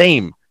the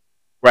same.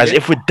 Whereas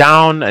if we're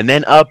down and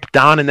then up,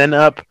 down and then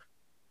up,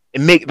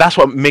 that's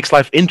what makes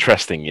life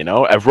interesting, you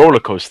know, a roller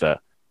coaster.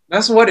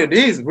 That's what it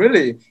is,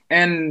 really.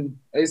 And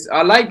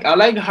I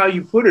like how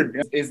you put it.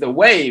 It's the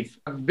wave,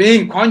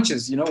 being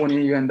conscious, you know, when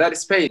you're in that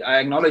space. I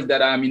acknowledge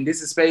that I'm in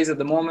this space at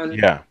the moment.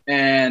 Yeah.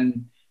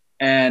 And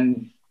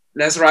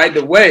let's ride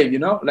the wave, you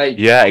know, like.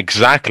 Yeah,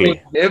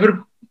 exactly. Every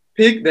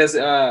peak there's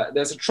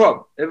a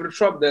drop. Every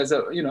drop there's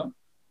a, you know.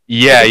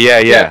 Yeah.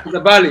 It's a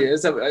valley.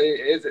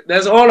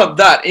 There's all of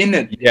that in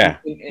it.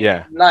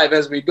 In life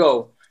as we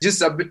go.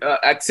 Just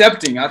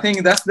accepting. I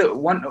think that's the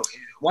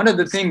one of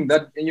the things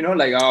that, you know,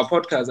 like our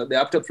podcast, the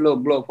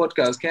Afterflow Glow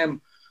podcast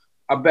came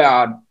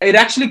about. It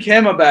actually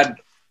came about.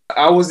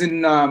 I was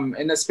in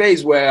a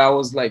space where I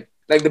was like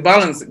the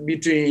balance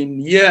between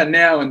here and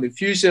now and the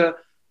future.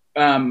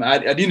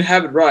 I didn't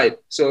have it right.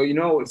 So, you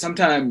know,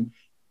 sometimes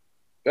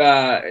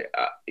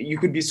you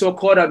could be so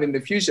caught up in the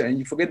future and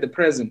you forget the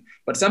present.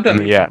 But sometimes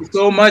you be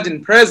so much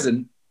in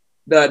present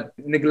that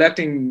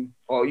neglecting,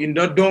 or you're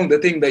not doing the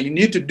thing that you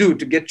need to do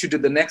to get you to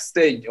the next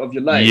stage of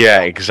your life.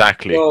 Yeah,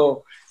 exactly.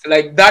 So,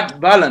 like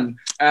that balance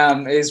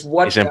is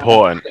what is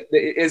important.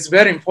 It's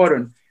very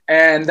important,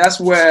 and that's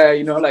where,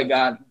 you know, like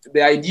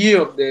the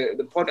idea of the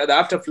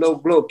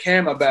Afterflow Glow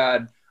came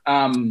about.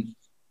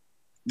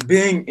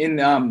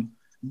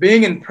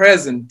 Being in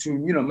present to,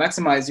 you know,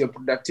 maximize your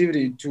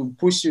productivity, to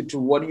push you to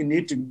what you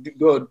need to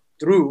go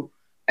through,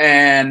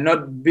 and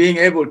not being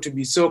able to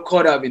be so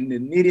caught up in the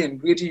nitty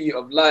and gritty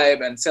of life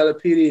and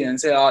self-pity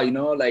and say,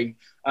 oh, like,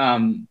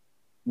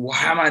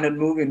 why am I not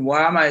moving?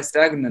 Why am I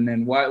stagnant?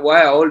 And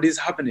why are all this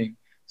happening?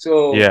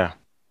 So Yeah.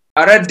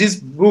 I read this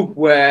book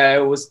where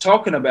it was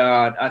talking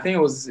about, I think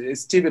it was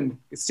Stephen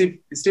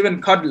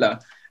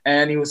Kotler,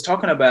 and he was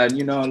talking about,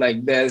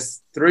 like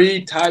there's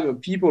 3 type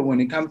of people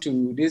when it comes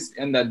to this,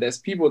 and that there's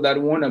people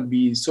that want to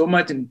be so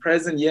much in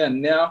present here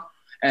and now,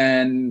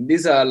 and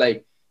these are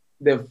like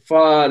the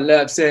far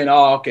left saying,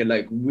 oh, okay,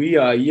 like we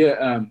are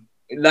here,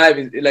 life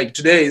is like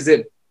today is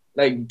it,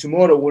 like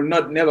tomorrow will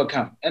not never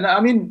come. And I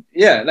mean,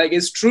 yeah, like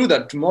it's true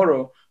that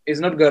tomorrow is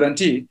not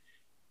guaranteed,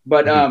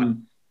 but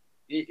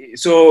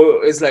so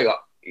it's like,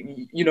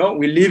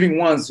 we're living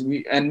once,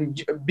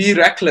 and be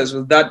reckless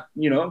with that,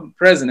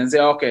 present, and say,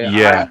 okay,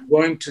 Yeah. I'm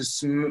going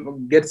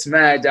to get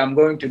smashed, I'm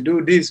going to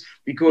do this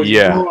because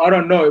Yeah. I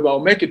don't know if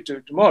I'll make it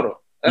to tomorrow.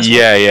 That's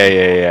Yeah.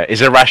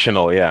 It's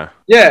irrational. Yeah.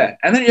 yeah.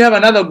 And then you have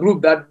another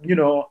group that,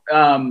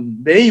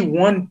 they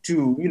want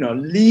to,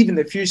 live in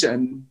the future,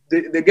 and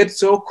they get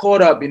so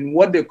caught up in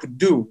what they could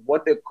do,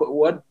 what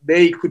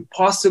they could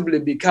possibly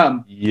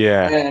become.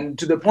 Yeah. And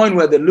to the point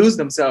where they lose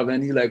themselves,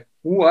 and you're like,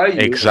 who are you?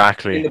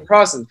 Exactly. In the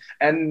process.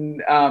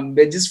 And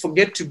they just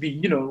forget to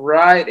be,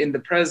 right in the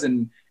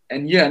present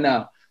and here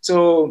now.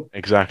 So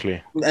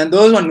exactly. And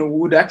those one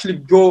would actually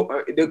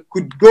go, they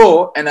could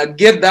go and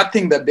get that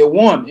thing that they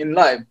want in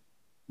life,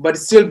 but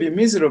still be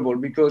miserable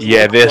because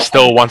they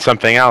still want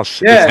something else.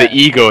 Yeah. It's the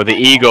ego. The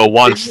ego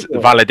wants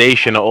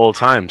validation at all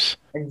times.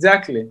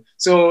 Exactly.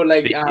 So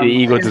like the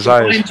ego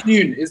desires.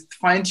 It's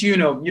fine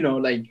tune of,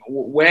 like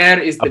where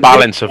is the a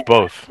balance of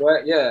both.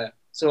 Where, yeah.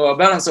 So a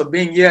balance of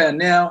being here and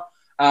now,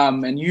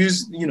 and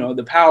use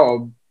the power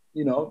of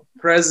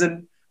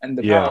present and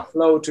the power of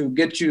flow to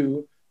get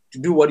you to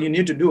do what you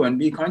need to do and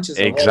be conscious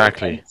of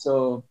exactly.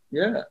 So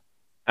yeah.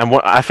 And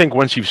I think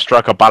once you've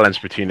struck a balance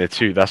between the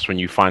two, that's when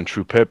you find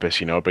true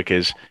purpose,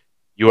 because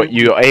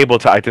you're able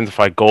to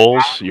identify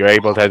goals, you're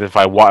able to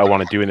identify what I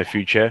want to do in the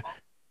future.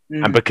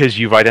 And because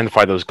you've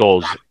identified those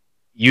goals,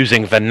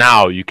 using the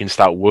now, you can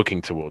start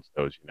working towards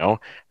those, and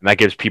that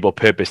gives people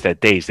purpose their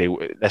days.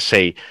 Let's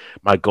say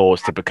my goal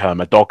is to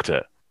become a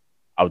doctor.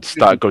 I would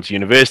go to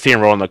university,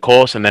 enroll in the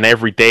course, and then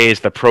every day is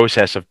the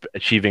process of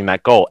achieving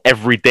that goal.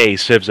 Every day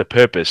serves a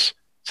purpose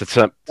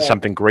to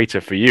something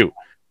greater for you.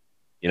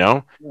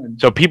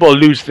 So people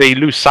lose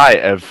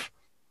sight of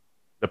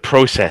the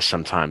process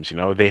sometimes.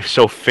 They're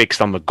so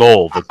fixed on the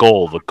goal,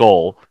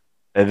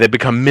 and they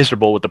become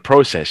miserable with the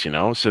process.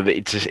 So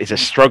it's a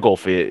struggle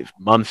for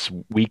months,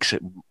 weeks,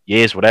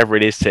 years, whatever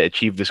it is, to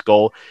achieve this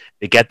goal.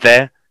 They get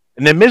there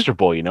and they're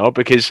miserable,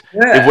 because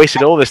they've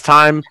wasted all this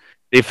time.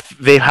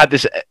 They've had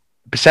this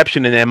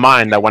perception in their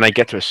mind that when I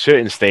get to a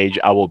certain stage,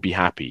 I will be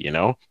happy.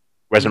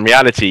 Whereas in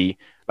reality,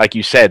 like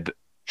you said,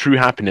 true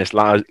happiness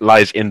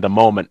lies in the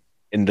moment.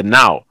 In the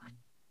now.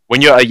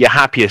 When you're at your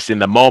happiest in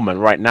the moment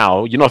right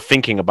now, you're not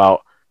thinking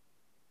about,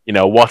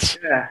 what's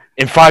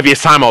in 5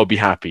 years' time I'll be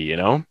happy,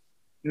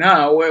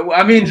 No,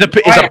 I mean,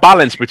 it's a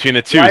balance between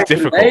the two. It's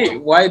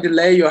difficult. Why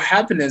delay your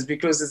happiness?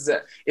 Because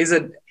it's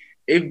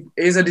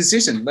a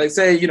decision. Like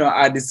say,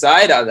 I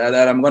decide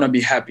that I'm gonna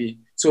be happy.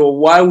 So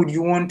why would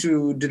you want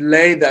to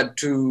delay that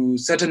to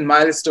certain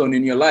milestone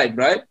in your life,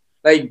 right?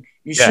 Like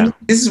you should.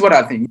 This is what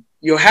I think.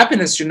 Your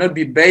happiness should not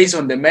be based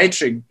on the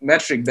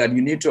metric that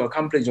you need to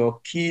accomplish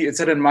or a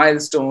certain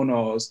milestone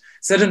or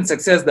certain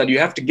success that you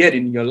have to get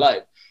in your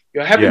life.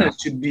 Your happiness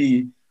should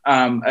be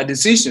a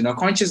decision, a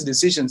conscious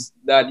decision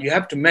that you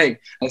have to make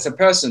as a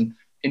person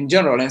in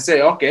general and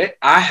say, okay,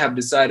 I have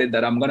decided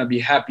that I'm going to be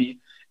happy.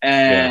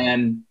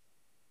 And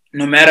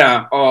no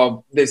matter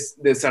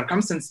the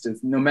circumstances,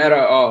 no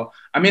matter,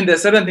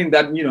 there's certain things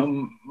that,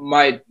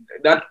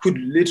 that could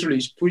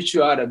literally push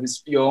you out of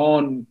your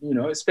own,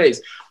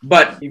 space.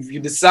 But if you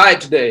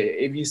decide today,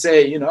 if you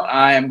say,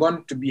 I am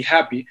going to be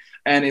happy,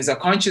 and it's a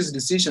conscious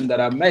decision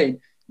that I've made,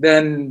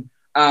 then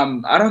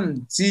I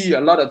don't see a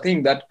lot of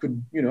things that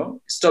could,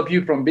 stop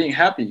you from being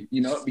happy,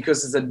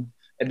 because it's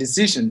a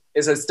decision.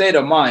 It's a state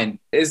of mind.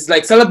 It's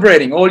like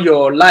celebrating all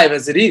your life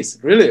as it is,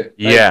 really.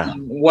 Like,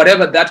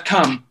 whatever that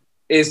comes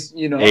is,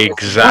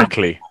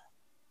 Exactly.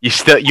 You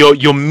still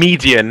your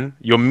median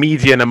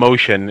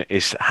emotion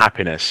is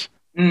happiness.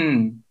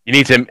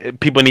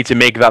 People need to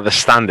make that the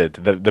standard,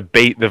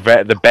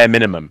 the bare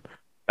minimum,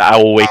 that I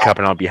will wake up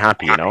and I'll be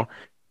happy,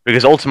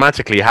 because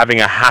automatically having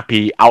a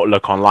happy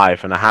outlook on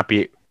life and a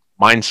happy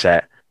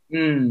mindset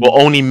will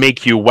only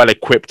make you well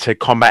equipped to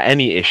combat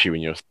any issue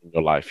in your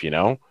life,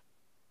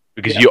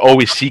 because you're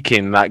always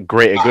seeking that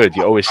greater good.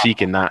 You're always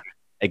seeking that,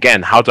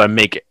 again, how do I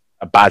make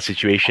a bad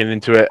situation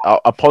into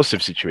a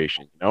positive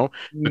situation?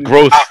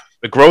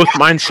 The growth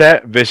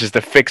mindset versus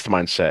the fixed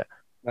mindset.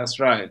 That's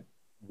right.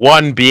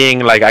 One being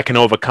like, I can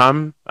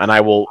overcome and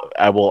I will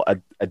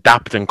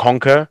adapt and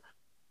conquer,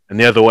 and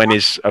the other one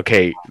is,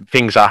 okay,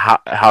 things are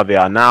how they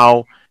are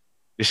now.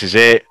 This is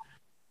it.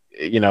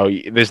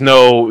 There's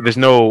no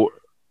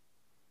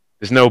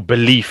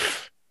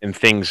belief in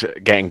things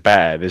getting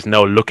better. There's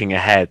no looking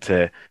ahead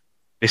to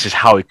this is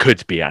how it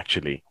could be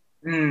actually.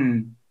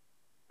 Mm.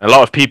 A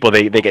lot of people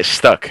they get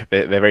stuck.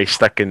 They're very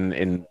stuck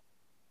in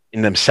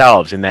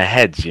themselves, in their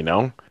heads, you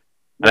know.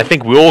 And I Yep.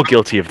 think we're all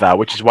guilty of that,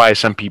 which is why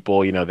some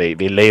people, you know, they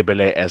label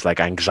it as like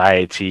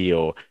anxiety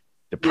or Yeah.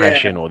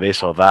 depression or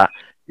this or that.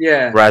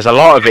 Yeah. Whereas a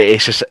lot of it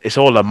is just it's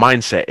all a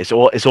mindset. It's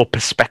all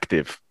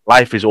perspective.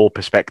 Life is all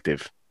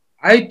perspective.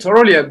 I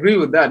totally agree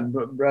with that,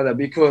 brother,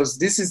 because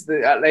this is the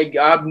like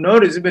I've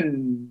noticed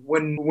even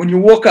when you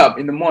woke up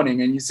in the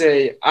morning and you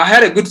say, I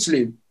had a good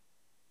sleep,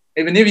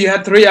 even if you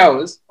had 3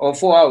 hours or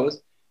 4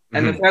 hours,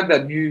 and the Hmm. fact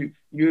that you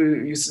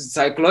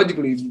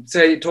psychologically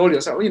told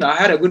yourself, I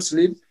had a good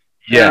sleep,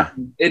 and Yeah,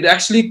 it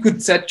actually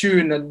could set you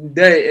in a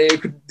day,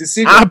 it could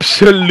deceive you.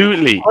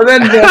 absolutely. But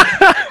then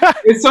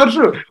it's so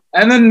true.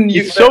 And then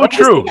It's the so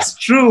opposite true. is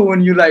true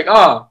when you like,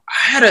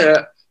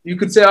 you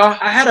could say, oh,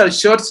 I had a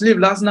short sleep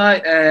last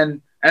night,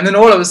 and then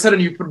all of a sudden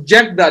you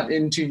project that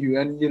into you,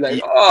 and you're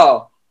like, Y-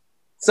 oh,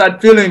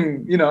 start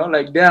feeling,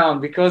 like down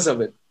because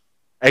of it.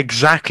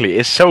 Exactly.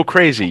 It's so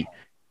crazy.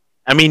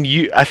 I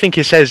mean, I think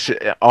it says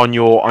on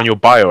your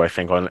bio, I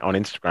think on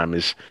Instagram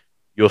is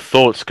your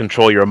thoughts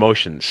control your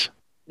emotions.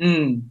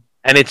 Mm.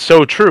 And it's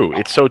so true.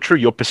 It's so true.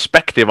 Your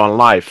perspective on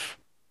life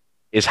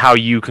is how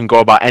you can go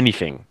about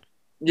anything.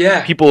 Yeah,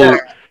 yeah. People,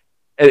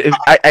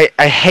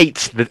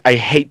 I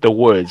hate the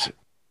words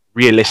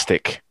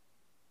realistic.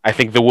 I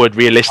think the word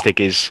realistic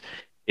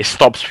it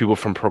stops people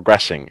from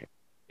progressing.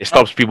 It Oh,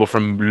 stops people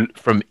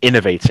from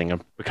innovating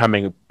and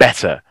becoming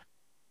better.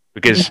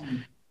 Because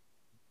mm.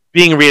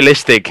 being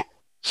realistic,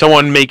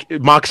 someone make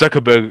Mark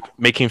Zuckerberg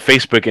making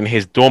Facebook in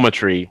his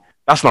dormitory,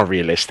 that's not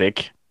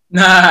realistic.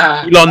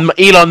 Nah.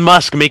 Elon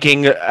Musk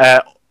making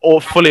a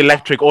full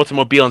electric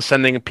automobile and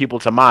sending people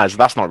to Mars,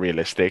 that's not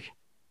realistic.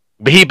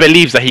 But he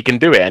believes that he can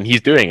do it and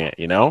he's doing it,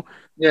 you know?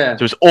 Yeah.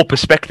 So it's all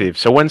perspective.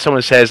 So when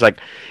someone says like,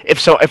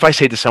 if I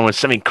say to someone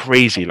something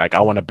crazy like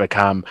I want to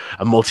become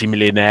a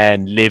multimillionaire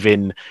and live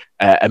in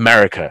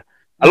America,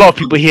 a lot of Mm.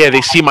 people here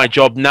they see my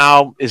job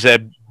now is a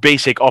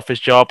basic office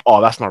job.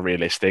 Oh, that's not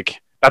realistic.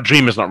 That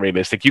dream is not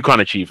realistic. You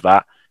can't achieve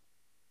that.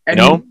 You And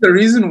know? the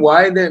reason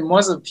why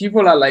most of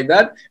people are like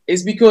that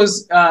is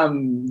because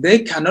they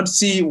cannot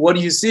see what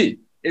you see.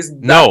 It's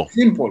that No,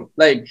 simple.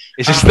 Like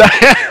it's uh, just it's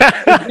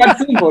that. that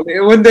simple.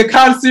 When they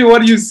can't see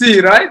what you see,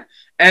 right?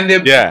 And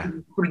they Yeah,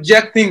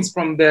 project things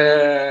from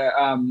their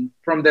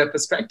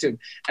perspective.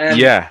 And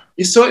yeah,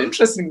 it's so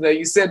interesting that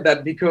you said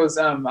that because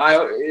I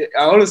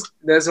always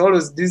there's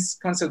always this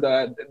concept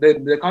that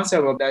the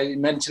concept of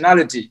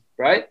dimensionality,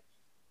 right?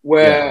 yeah.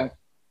 Where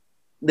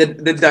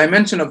the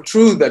dimension of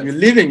truth that you're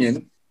living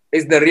in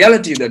is the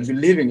reality that you're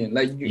living in.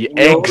 Like Yeah,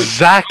 we always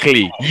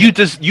exactly.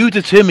 You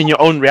determine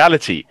your own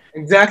reality.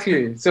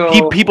 exactly.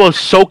 So People are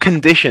so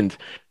conditioned.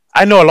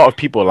 I know a lot of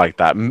people like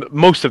that.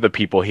 Most of the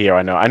people here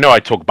I know I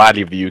talk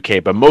badly of the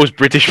UK, but most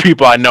British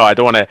people I know, I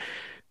don't want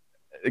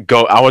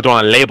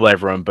to label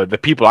everyone, but the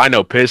people I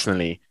know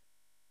personally,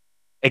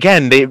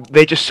 again,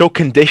 they're just so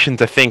conditioned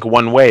to think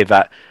one way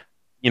that,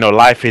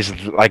 life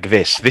is like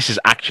this. This is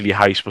actually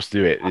how you're supposed to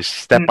do it. It's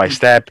step by mm,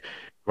 step,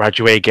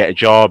 graduate, get a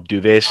job, do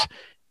this.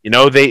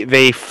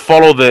 They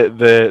follow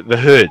the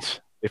herd.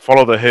 They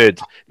follow the herd.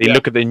 They yeah,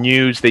 look at the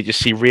news, they just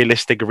see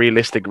realistic,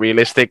 realistic,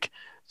 realistic.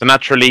 So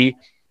naturally,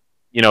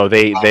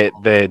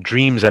 their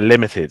dreams are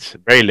limited,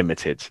 very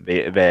limited.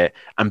 Their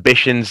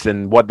ambitions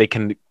and what they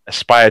can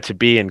aspire to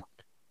be and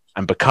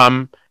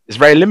become is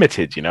very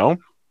limited. and how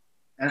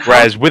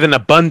Whereas with an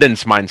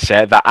abundance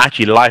mindset, that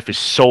actually life is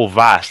so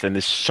vast and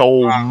there's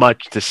so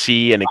much to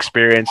see and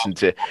experience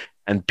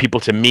and people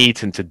to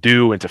meet and to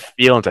do and to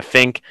feel and to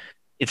think.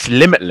 It's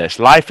limitless.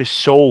 Life is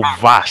so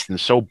vast and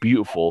so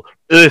beautiful.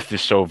 Earth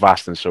is so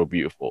vast and so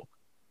beautiful.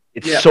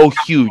 It's yeah. so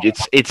huge.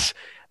 It's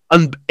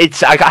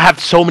I have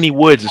so many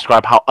words to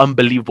describe how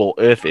unbelievable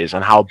Earth is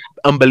and how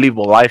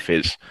unbelievable life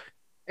is.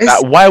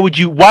 It's Why would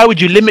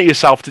you limit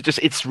yourself to just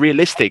it's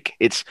realistic?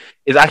 It's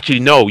actually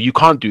no, you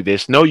can't do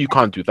this. No, you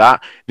can't do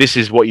that. This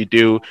is what you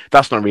do.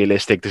 That's not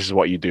realistic. This is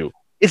what you do.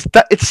 It's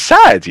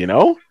sad.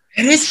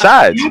 it It's is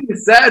sad. really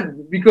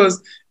sad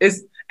because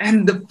it's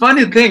and the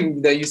funny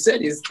thing that you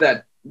said is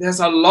that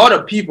there's a lot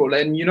of people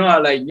and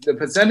like the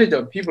percentage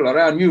of people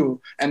around you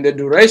and the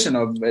duration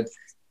of it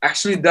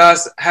actually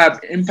does have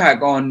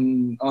impact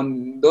on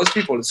those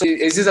people. So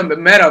it's just a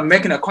matter of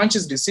making a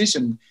conscious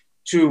decision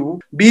to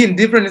be in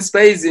different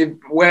spaces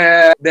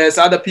where there's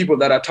other people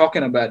that are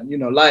talking about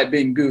life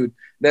being good.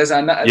 There's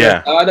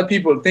Yeah. other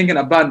people thinking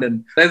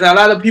abundant. There's a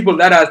lot of people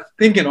that are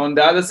thinking on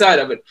the other side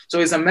of it. So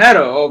it's a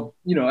matter of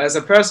as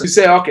a person to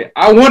say, okay,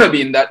 I want to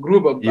be in that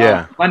group of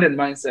Yeah. abundant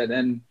mindset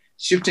and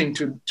shifting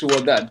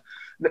toward that.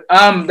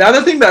 The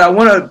other thing that I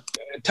want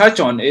to touch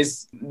on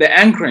is the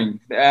anchoring.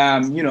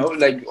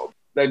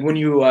 Like when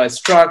you are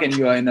struck and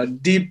you are in a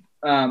deep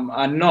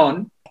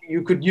unknown,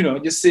 you could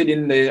just sit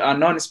in the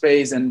unknown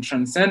space and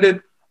transcend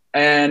it.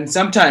 And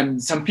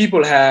sometimes some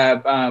people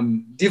have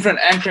different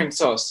anchoring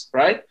source,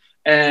 right?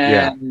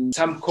 Yeah. And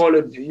some call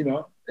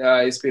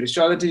it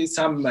spirituality.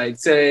 Some might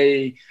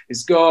say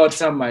it's God.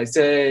 Some might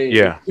say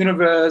Yeah. it's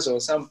universe, or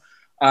some.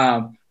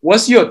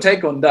 What's your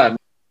take on that?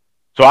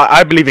 So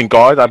I believe in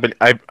God.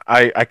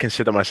 I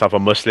consider myself a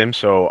Muslim,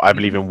 so I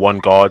believe in one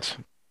God.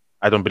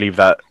 I don't believe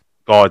that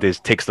God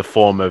takes the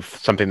form of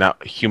something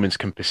that humans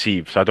can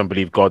perceive. So I don't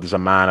believe God is a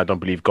man. I don't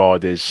believe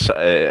God is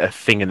a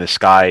thing in the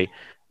sky.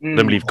 I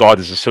don't believe God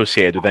is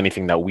associated with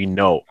anything that we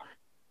know.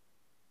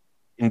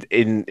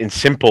 In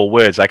simple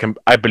words,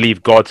 I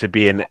believe God to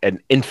be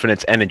an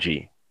infinite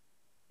energy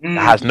that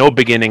has no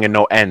beginning and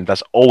no end.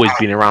 That's always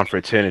been around for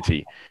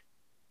eternity.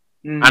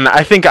 And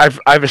I think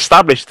I've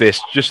established this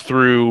just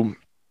through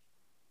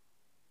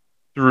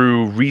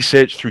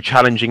research, through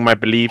challenging my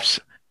beliefs.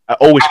 I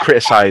always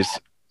criticized,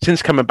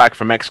 since coming back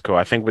from Mexico,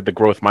 I think with the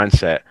growth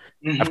mindset,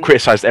 I've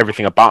criticized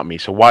everything about me.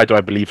 So why do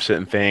I believe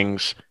certain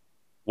things?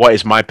 What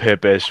is my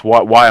purpose?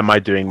 Why am I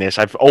doing this?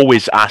 I've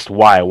always asked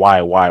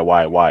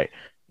why?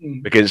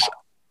 Because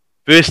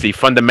firstly,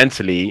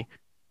 fundamentally,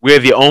 we're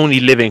the only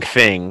living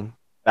thing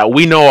that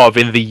we know of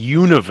in the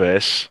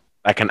universe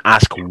that can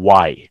ask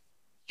why.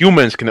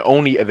 Humans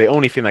are the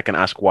only thing that can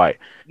ask why.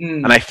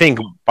 And I think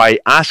by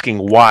asking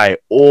why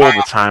all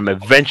the time,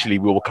 eventually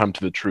we will come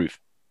to the truth.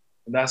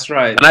 That's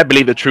right. And I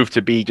believe the truth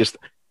to be just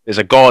there's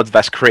a God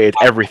that's created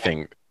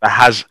everything,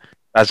 that's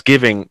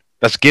given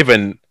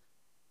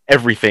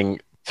everything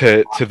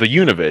to the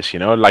universe. You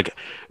know, like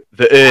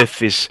the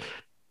Earth is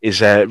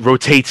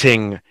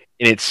rotating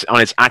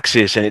on its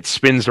axis, and it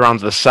spins around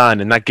the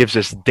sun, and that gives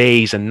us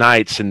days and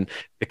nights and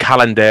the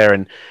calendar,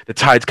 and the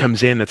tide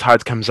comes in, the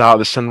tide comes out,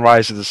 the sun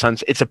rises, the sun.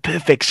 It's a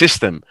perfect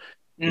system.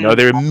 You know,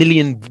 there are a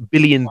million,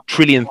 billion,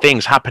 trillion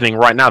things happening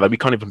right now that we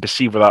can't even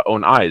perceive with our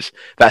own eyes.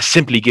 That's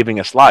simply giving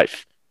us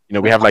life. You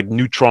know, we have like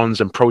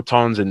neutrons and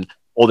protons and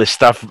all this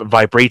stuff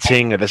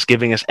vibrating that's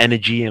giving us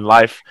energy and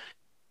life.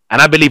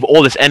 And I believe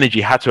all this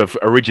energy had to have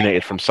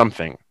originated from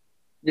something.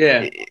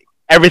 Yeah.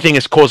 Everything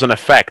is cause and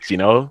effect, you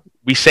know.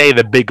 We say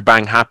the Big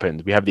Bang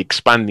happened. We have the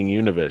expanding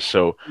universe.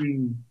 So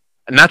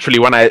naturally,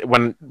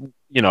 when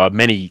you know,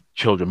 many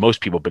children,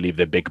 most people believe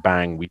the Big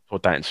Bang. We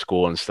taught that in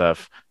school and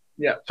stuff.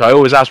 Yeah. So I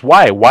always ask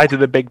why? Why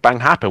did the Big Bang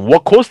happen?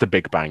 What caused the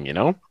Big Bang? You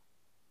know,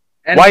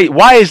 And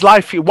why is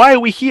life here? Why are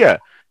we here?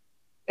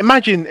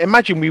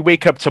 Imagine we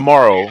wake up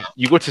tomorrow.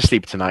 You go to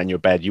sleep tonight in your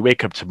bed. You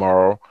wake up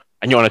tomorrow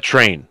and you're on a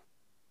train.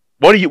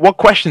 What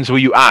questions will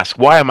you ask?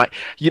 Why am I?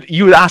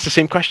 You would ask the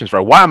same questions,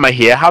 right? Why am I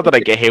here? How did I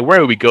get here?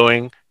 Where are we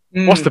going?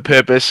 What's the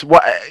purpose?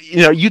 What,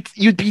 you know?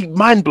 You'd be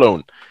mind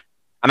blown.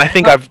 And I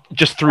think I've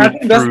just I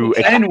think that's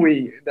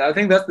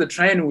the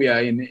train we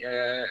are in.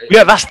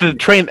 Yeah, that's the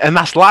train, and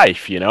that's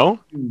life. You know,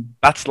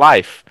 that's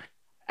life.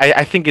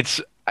 I think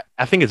it's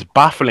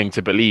baffling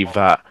to believe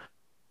that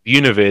the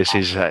universe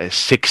is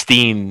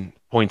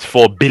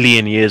 16.4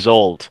 billion years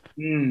old,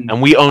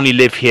 and we only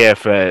live here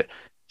for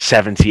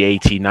 70,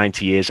 80,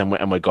 90 years,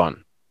 and we're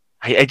gone.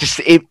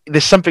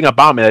 There's something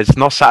about me that's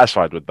not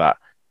satisfied with that.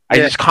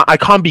 I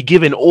can't be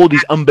given all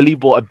these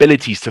unbelievable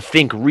abilities to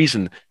think,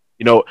 reason,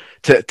 you know,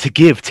 to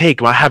give,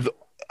 take. I have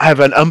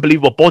an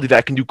unbelievable body that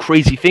I can do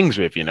crazy things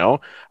with, you know.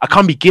 I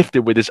can't be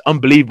gifted with this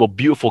unbelievable,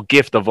 beautiful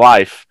gift of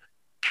life,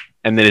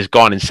 and then it's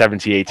gone in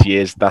 70, 80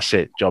 years. That's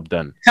it, job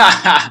done.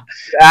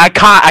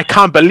 I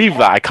can't believe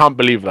that. I can't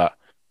believe that.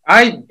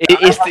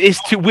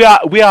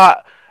 We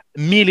are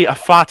merely a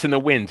fart in the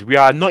wind. We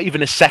are not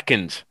even a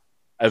second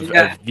of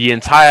the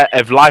entire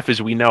of life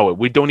as we know it.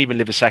 We don't even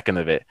live a second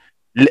of it.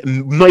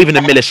 Not even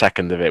a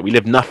millisecond of it. We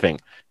live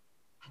nothing.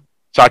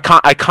 So I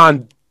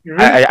can't.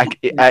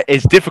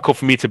 It's difficult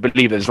for me to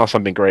believe there's not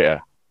something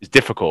greater. It's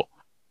difficult.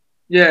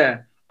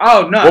 Yeah.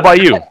 Oh no. What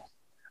about you?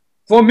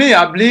 For me,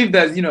 I believe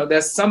that, you know,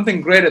 there's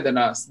something greater than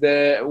us.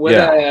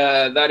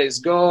 Whether that is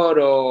God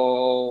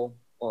or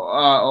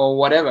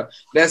whatever.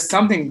 There's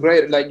something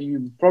great. Like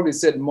you probably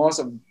said most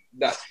of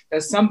that.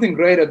 There's something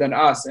greater than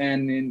us,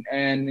 and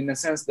in a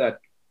sense that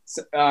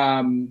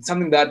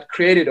something that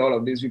created all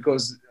of this,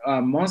 because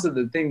most of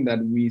the thing that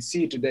we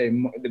see today,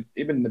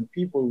 even the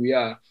people we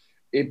are,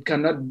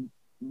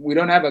 we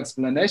don't have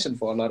explanation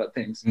for a lot of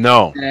things.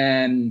 No.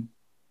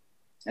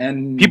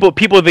 And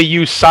people they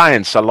use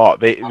science a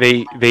lot.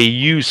 They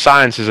use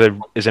science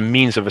as a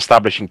means of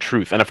establishing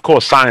truth. And of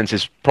course, science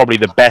is probably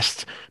the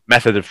best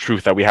method of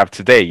truth that we have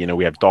today. You know,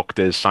 we have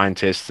doctors,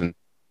 scientists, and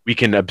we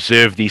can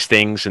observe these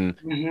things, and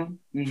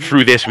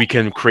through this we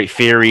can create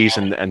theories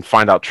and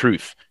find out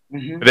truth.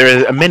 But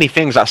there are many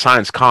things that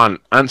science can't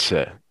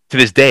answer to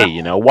this day.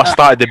 You know, what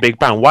started the Big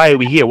Bang? Why are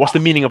we here? What's the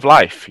meaning of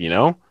life? You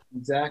know,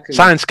 exactly.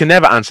 Science can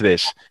never answer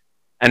this,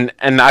 and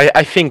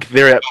I think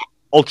there are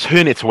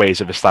alternate ways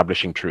of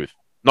establishing truth,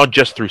 not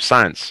just through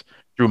science,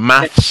 through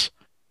maths,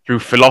 through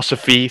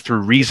philosophy,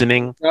 through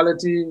reasoning,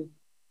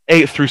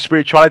 through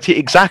spirituality.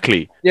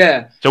 Exactly.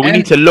 Yeah. So we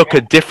need to look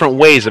at different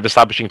ways of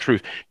establishing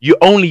truth. You're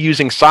only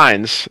using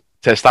science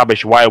to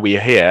establish why we're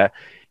here.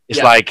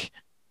 It's like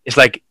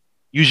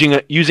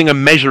using a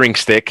measuring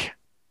stick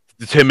to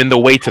determine the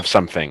weight of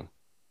something.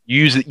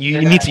 You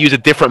need to use a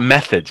different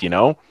method. You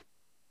know,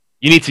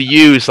 you need to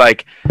use,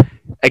 like,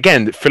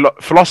 again,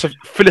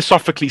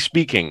 philosophically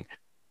speaking,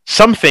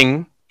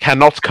 something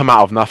cannot come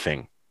out of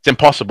nothing. It's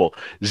impossible.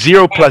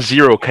 0 +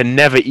 0 can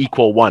never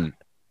equal 1.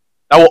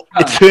 That will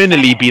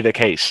eternally be the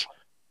case.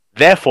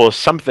 Therefore,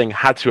 something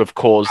had to have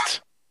caused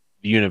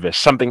the universe.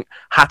 Something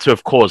had to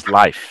have caused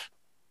life.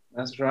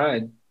 That's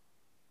right.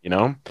 You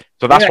know,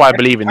 so that's Yeah. why I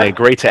believe in the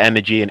greater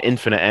energy and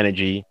infinite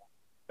energy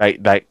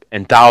that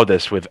endowed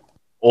us with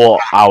all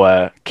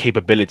our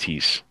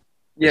capabilities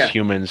as Yeah.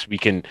 humans.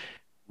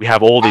 We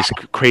have all these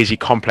crazy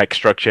complex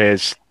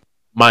structures,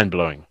 mind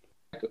blowing.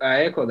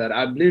 I echo that.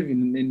 I believe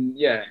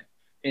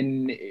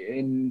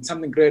in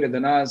something greater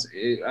than us.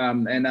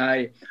 And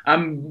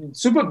I'm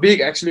super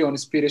big actually on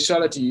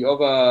spirituality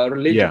over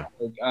religion.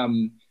 Yeah,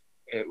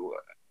 Eh,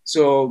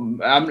 so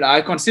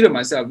I consider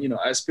myself,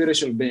 a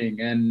spiritual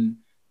being,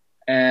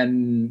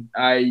 and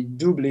I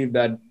do believe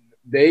that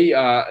they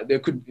are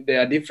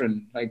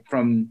different, like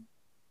from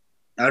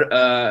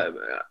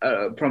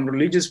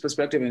religious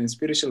perspective and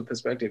spiritual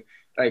perspective.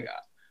 Like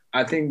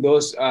I think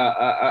those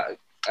are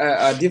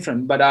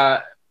different,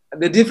 but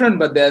they're different,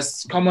 but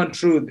there's common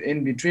truth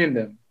in between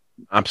them.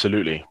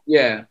 absolutely.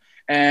 Yeah,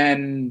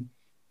 and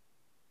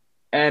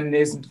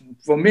it's,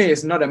 for me,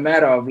 it's not a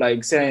matter of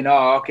like saying,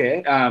 oh,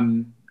 okay,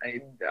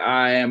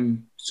 I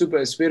am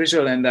super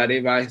spiritual, and that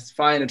if I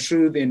find a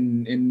truth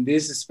in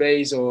this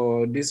space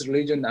or this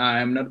religion,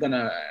 I am not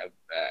gonna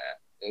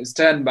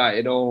stand by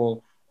it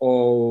or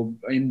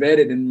embed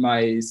it in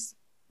my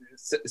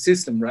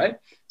system, right?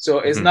 So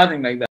it's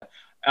nothing like that.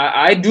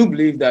 I do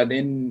believe that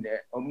in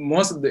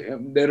most of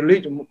the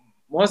religion,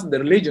 most of the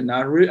religion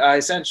are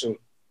essential.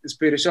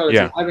 Spirituality,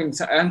 Yeah, having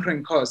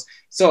anchoring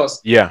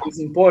source yeah. is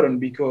important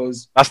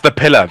because That's the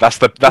pillar. That's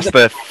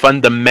the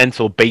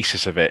fundamental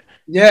basis of it.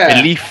 yeah,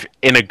 Belief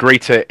in a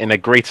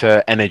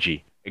greater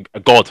energy, a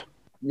God.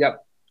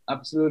 yep,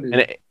 absolutely.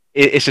 And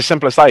it's as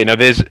simple as that. You know,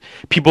 there's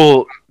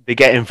people, they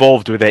get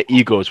involved with their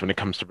egos when it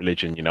comes to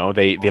religion. You know,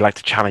 they like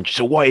to challenge.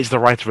 So what is the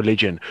right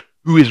religion?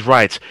 Who is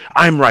right?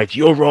 I'm right.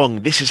 You're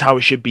wrong. This is how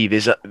it should be.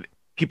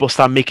 People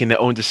start making their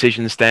own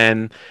decisions.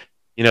 Then,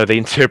 you know, they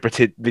interpret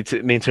it. They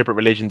interpret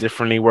religion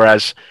differently.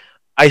 Whereas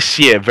I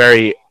see it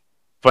very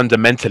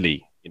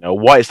fundamentally. You know,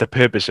 what is the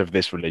purpose of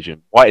this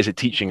religion? What is it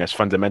teaching us,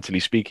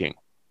 fundamentally speaking?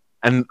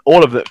 And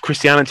all of the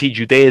Christianity,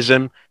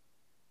 Judaism,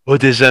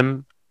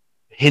 Buddhism,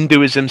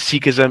 Hinduism,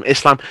 Sikhism,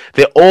 Islam,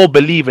 they all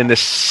believe in the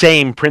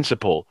same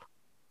principle,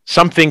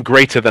 something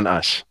greater than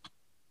us.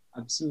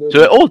 Absolutely.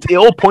 So it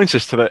all points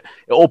us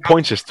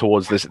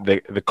towards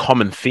the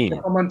common The theme.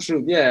 common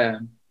truth, yeah.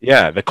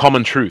 Yeah, the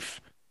common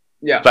truth.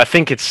 Yeah. So I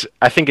think that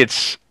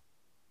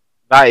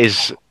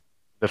is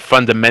the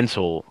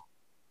fundamental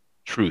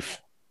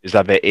truth, is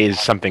that there is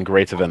something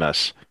greater than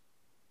us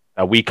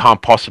that we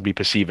can't possibly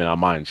perceive in our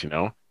minds, you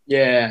know?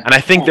 Yeah. And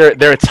I think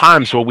there are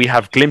times where we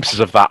have glimpses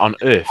of that on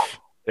Earth.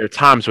 There are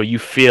times where you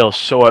feel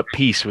so at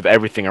peace with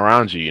everything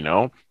around you, you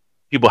know?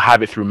 People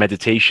have it through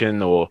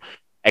meditation or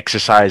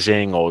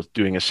exercising or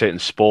doing a certain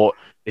sport.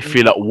 They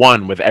feel at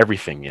one with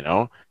everything, you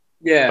know?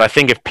 Yeah. But I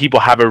think if people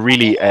have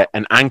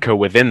an anchor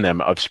within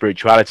them of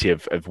spirituality,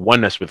 of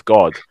oneness with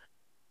God,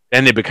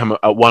 then they become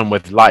at one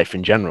with life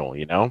in general,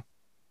 you know?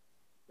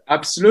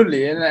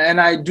 Absolutely. And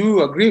I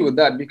do agree with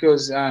that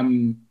because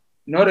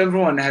not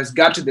everyone has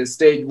got to the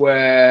stage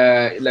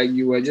where, like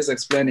you were just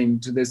explaining,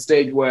 to the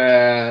stage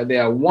where they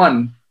are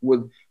one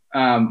with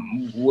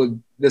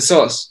the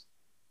source.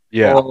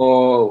 Yeah.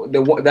 Or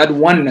that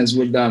oneness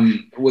with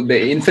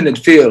the infinite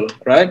field,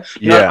 right?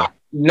 Yeah.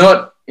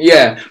 Not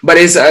yeah, but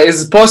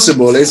it's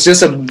possible. It's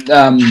just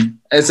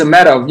it's a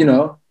matter of,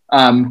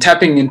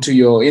 tapping into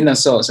your inner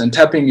source and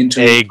tapping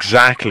into your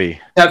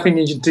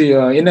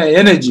inner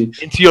energy,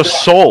 into your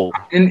soul,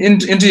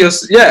 into your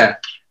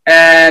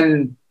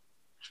and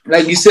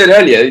like you said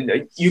earlier,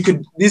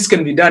 this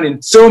can be done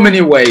in so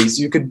many ways.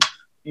 You could,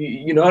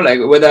 like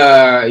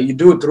whether you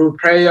do it through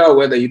prayer,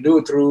 whether you do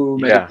it through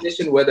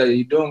meditation, whether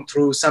you do it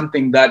through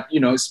something that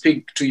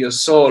speak to your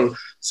soul,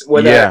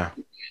 whether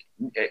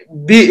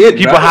be it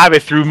people have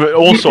it through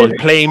also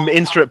playing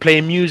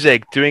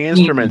music, doing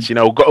instruments,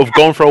 of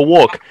going for a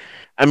walk.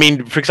 I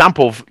mean, for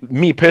example,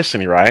 me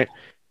personally, right?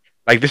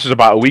 Like this was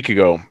about a week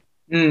ago.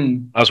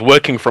 I was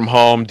working from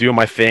home, doing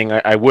my thing.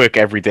 I work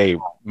every day,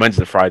 Monday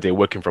to Friday,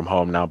 working from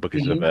home now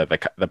because of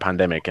the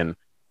pandemic. And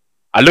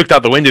I looked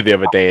out the window the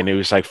other day, and it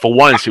was like, for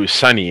once, it was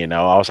sunny.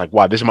 I was like,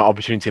 wow, this is my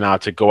opportunity now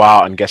to go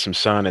out and get some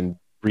sun and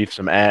breathe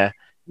some air.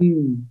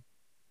 And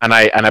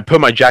I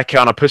put my jacket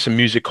on, I put some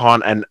music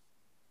on, and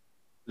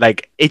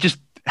like it just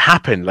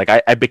happened. Like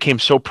I became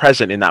so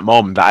present in that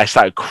moment that I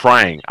started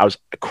crying. I was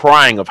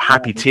crying of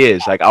happy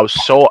tears. Like I was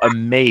so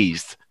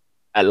amazed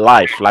at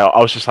life. Like I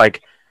was just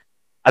like,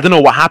 I don't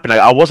know what happened. Like,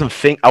 I wasn't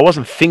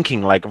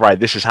thinking like, right,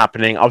 this is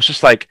happening. I was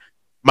just like,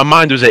 my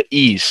mind was at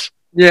ease.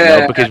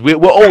 Yeah. Because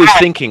we're always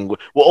thinking.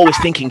 We're always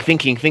thinking. That's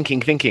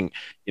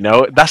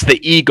the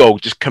ego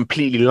just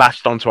completely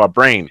latched onto our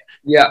brain.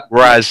 Yeah.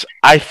 Whereas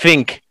I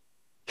think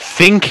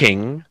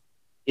thinking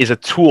is a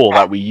tool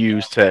that we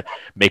use to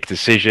make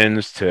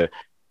decisions, to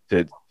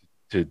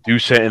do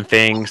certain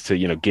things,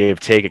 to give,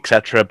 take,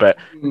 etc. But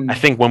I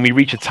think when we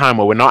reach a time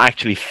where we're not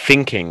actually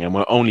thinking and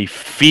we're only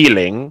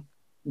feeling,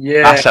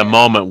 that's a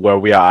moment where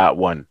we are at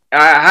one.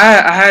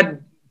 I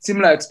had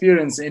similar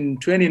experience in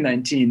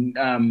 2019.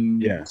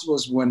 Yeah. This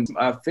was when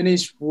I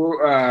finished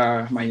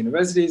my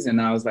universities,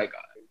 and I was like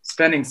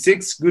spending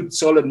 6 good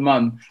solid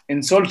months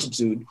in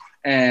solitude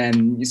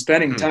and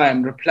spending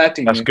time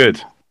reflecting. That's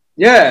good.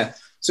 Yeah.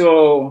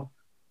 So,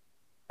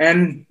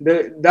 and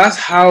that's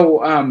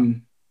how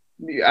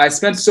I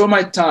spent so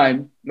much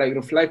time like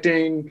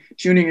reflecting,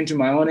 tuning into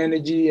my own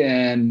energy,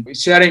 and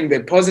sharing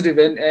the positive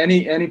and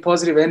any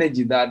positive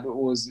energy that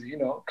was, you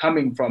know,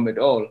 coming from it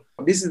all.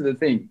 This is the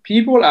thing: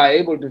 people are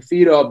able to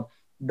feed up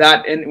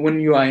that, and when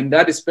you are in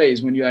that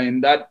space, when you are in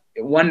that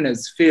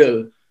oneness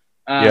field,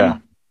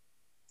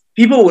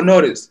 people will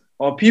notice,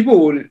 or people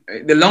will.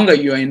 The longer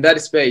you are in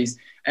that space,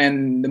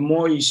 and the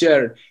more you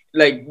share,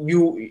 like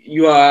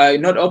you are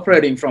not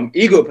operating from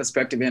ego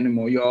perspective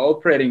anymore. You are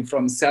operating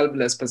from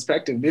selfless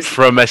perspective.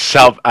 From a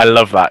self, I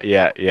love that.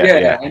 Yeah.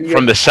 And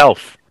from the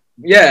self.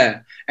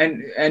 Yeah,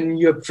 and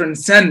you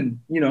transcend,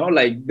 you know,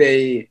 like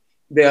the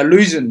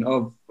illusion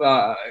of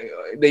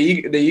the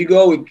ego.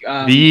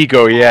 The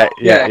ego. Yeah.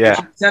 You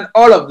transcend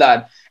all of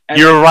that. And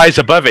you rise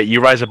above it.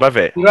 You rise above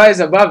it. You rise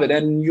above it,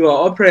 and you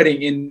are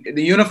operating in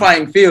the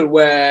unifying field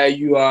where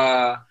you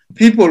are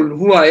people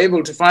who are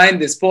able to find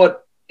the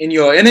spot in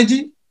your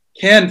energy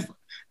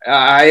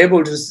are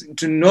able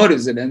to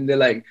notice it, and they're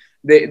like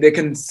they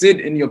can sit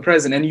in your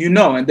presence, and you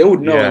know, and they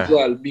would know as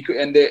well, because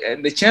and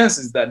the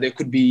chances that they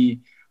could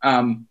be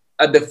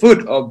at the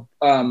foot of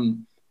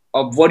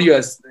what you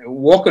are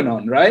walking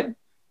on, right?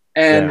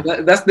 And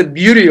that's the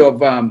beauty of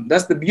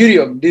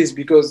this,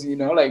 because, you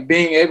know, like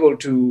being able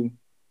to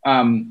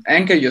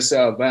anchor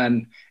yourself,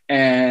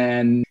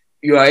 and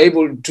you are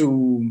able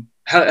to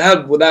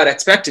help without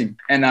expecting.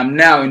 And I'm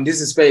now in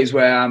this space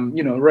where I'm,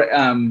 you know,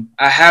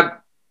 I have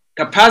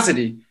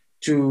capacity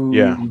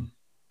to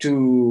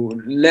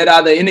let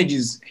other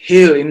energies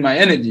heal in my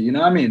energy. You know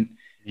what I mean?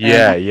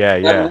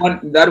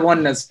 That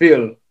oneness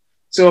feel.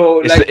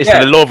 So it's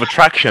the law of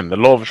attraction. The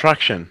law of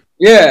attraction.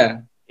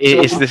 Yeah.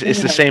 It's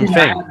the same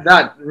thing.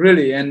 That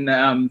really,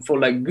 and for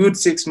like good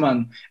 6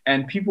 months,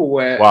 and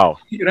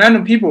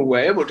random people were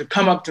able to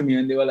come up to me,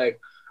 and they were like,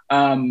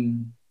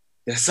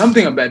 "There's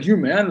something about you,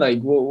 man. Like,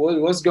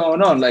 what's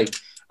going on?" Like,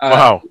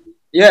 wow.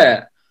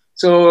 Yeah.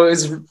 So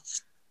it's.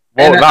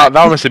 Well, that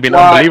must have been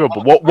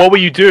unbelievable. What were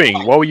you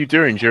doing? What were you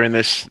doing during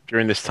this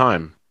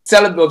time?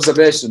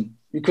 Self-observation,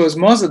 because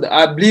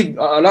I believe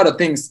a lot of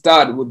things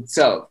start with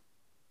self.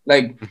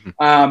 Like,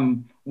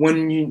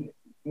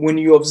 when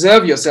you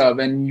observe yourself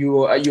and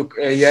you're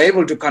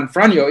able to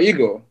confront your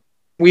ego,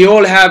 we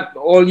all have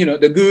you know,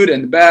 the good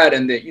and the bad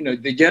and the, you know,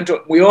 the gentle.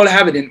 We all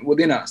have it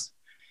within us.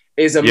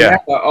 It's a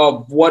matter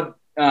of what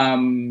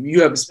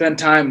you have spent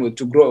time with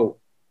to grow.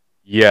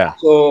 Yeah.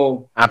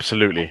 So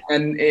absolutely.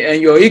 And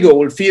your ego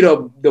will feed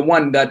up the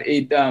one that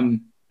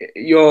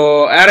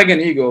your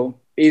arrogant ego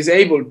is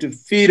able to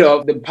feed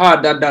off the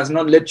part that does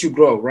not let you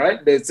grow,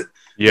 right? There's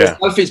the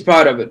selfish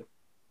part of it.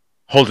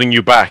 Holding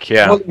you back,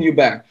 Holding you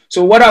back.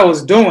 So what I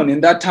was doing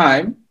in that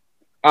time,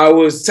 I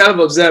was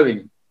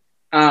self-observing,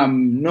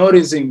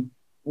 noticing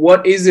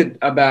what is it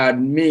about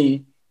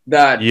me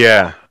that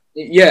like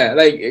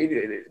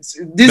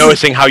this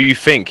noticing how you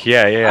think,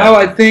 how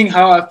I think,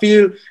 how I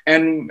feel,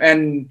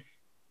 and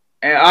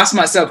ask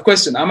myself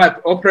question: am I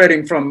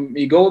operating from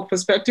ego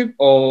perspective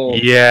or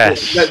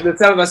the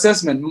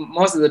self-assessment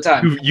most of the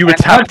time? You were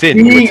tapped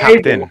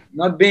in.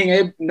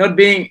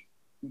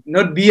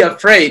 Not be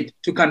afraid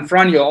to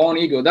confront your own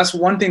ego. That's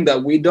one thing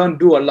that we don't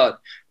do a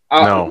lot.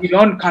 We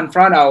don't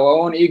confront our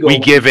own ego. We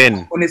give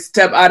in when it's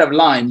step out of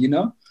line, you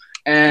know.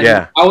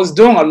 And I was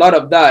doing a lot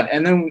of that,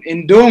 and then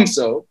in doing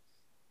so,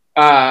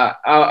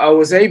 I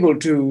was able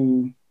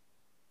to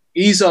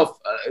ease off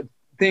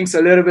things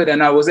a little bit,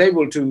 and I was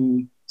able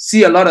to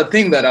see a lot of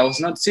things that I was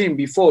not seeing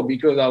before,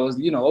 because I was,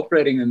 you know,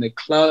 operating in the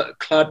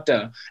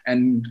clutter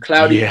and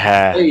cloudy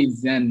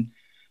days. And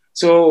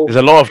so there's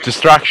a lot of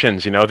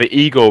distractions, you know. The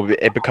ego,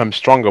 it becomes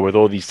stronger with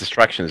all these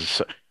distractions.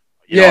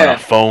 You know, on our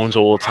phones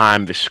all the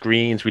time, the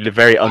screens. We live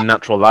very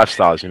unnatural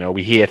lifestyles, you know.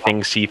 We hear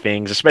things, see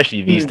things,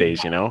 especially these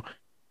days, you know.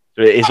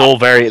 So it's all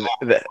very,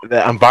 the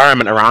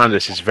environment around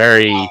us is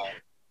very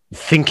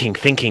think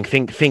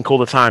all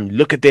the time.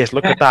 Look at this,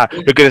 look at that,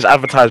 look at this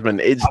advertisement.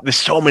 There's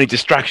so many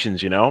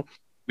distractions, you know.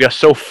 We are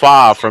so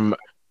far from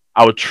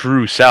our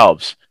true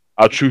selves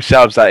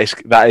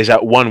that is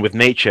at one with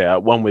nature,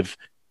 at one with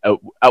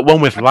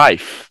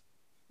life.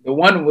 The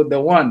one with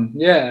the one,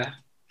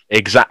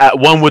 Exactly. At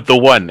one with the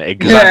one,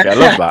 exactly.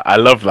 I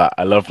love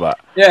that.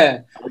 Yeah.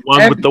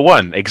 One with the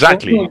one,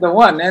 exactly. One with the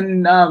one,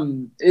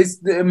 and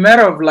it's a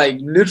matter of like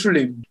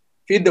literally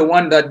feed the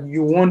one that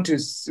you want to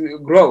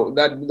grow,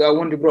 that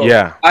want to grow.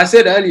 Yeah. I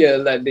said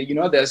earlier that you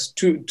know, there's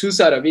two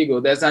sides of ego.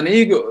 There's an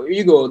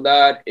ego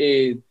that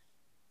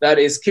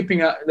is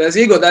keeping us. There's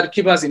ego that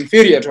keep us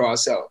inferior to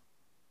ourselves,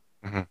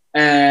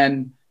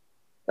 and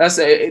that's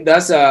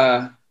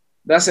a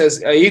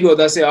ego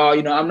that say, oh,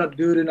 you know, I'm not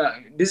good enough.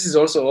 This is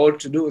also all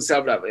to do with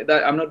self-love.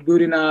 That I'm not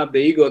good enough. The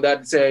ego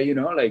that say, you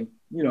know, like,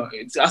 you know,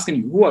 it's asking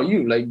you, who are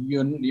you? Like,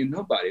 you're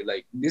nobody.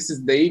 Like, this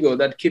is the ego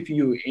that keep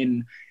you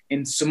in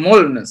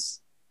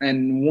smallness,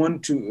 and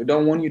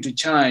don't want you to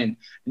shine,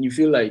 and you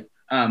feel like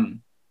I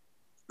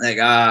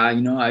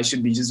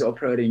should be just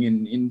operating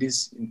in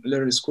this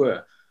little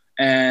square,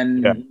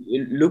 and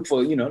look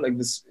for like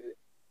this.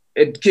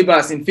 It keep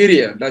us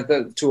inferior like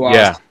that to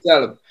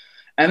ourselves.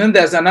 And then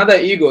there's another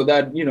ego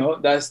that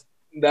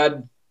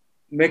that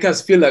make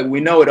us feel like we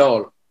know it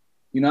all.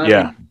 You know what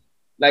I mean?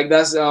 Like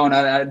that's on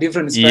a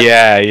different spectrum.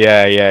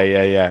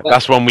 Yeah.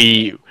 That's when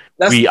we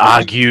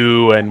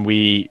argue and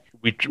we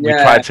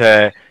try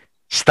to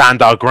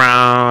stand our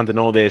ground and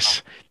all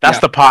this. That's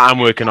the part I'm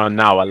working on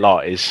now a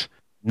lot, is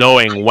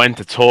knowing when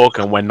to talk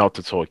and when not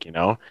to talk, you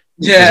know?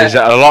 Yeah.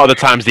 A lot of the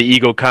times the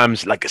ego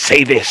comes like,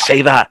 say this,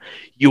 say that.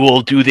 You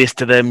will do this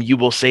to them. You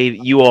will say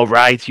you are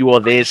right. You are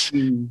this.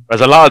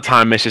 Whereas a lot of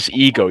time it's just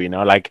ego, you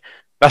know, like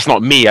that's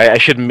not me. I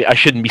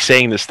shouldn't be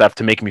saying this stuff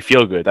to make me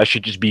feel good. I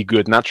should just be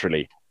good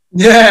naturally.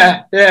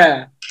 Yeah.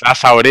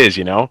 That's how it is,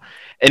 you know?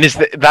 And it's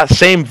that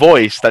same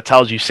voice that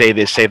tells you say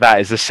this, say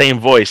that is the same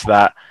voice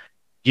that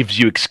gives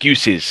you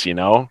excuses, you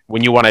know?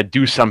 When you want to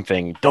do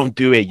something, don't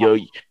do it.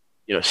 You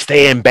know,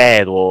 stay in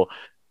bed, or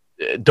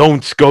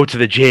don't go to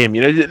the gym,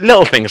 you know,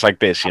 little things like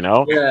this, you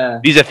know?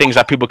 Yeah. These are things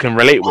that people can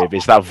relate with.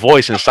 It's that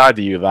voice inside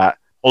of you that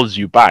holds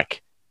you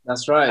back.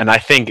 That's right. And I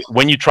think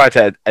when you try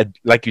to,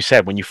 like you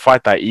said, when you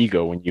fight that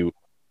ego, when you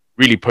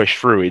really push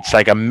through, it's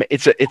like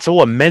it's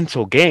all a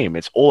mental game.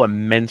 It's all a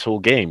mental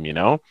game, you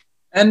know?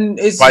 And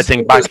it's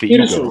fighting back the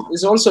ego.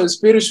 It's also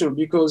spiritual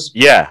because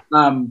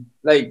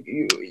like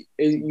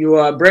you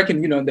are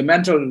breaking, you know, the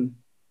mental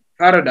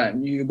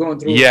paradigm. You're going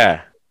through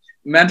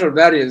mental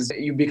barriers.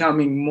 You're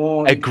becoming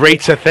more a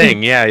greater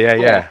thing.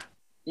 Yeah.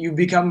 You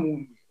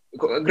become a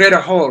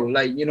greater whole.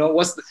 Like, you know,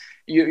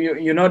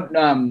 you're not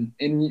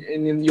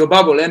in your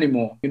bubble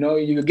anymore. You know,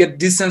 you get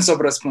this sense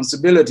of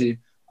responsibility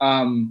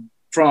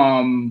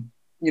from,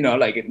 you know,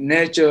 like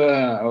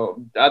nature or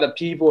other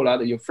people,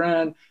 other your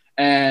friend,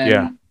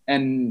 and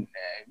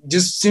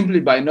just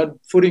simply by not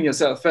putting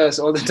yourself first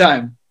all the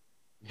time.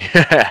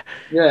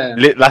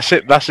 That's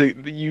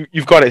it.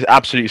 You've got it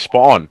absolutely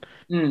spot on.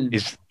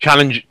 Is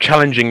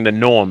challenging the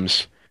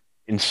norms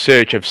in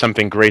search of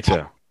something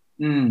greater.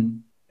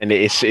 And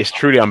it's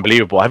truly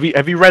unbelievable. Have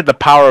you read The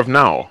Power of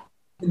Now?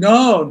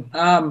 No.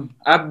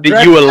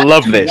 You will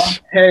love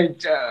this.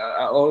 Page,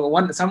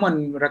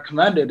 someone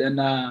recommended, and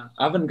I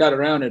haven't got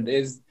around it.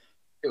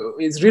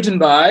 It's written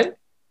by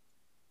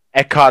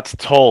Eckhart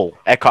Tolle.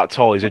 Eckhart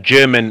Tolle is a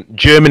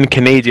German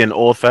Canadian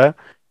author,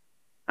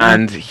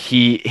 and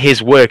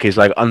his work is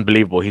like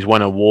unbelievable. He's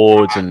won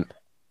awards, and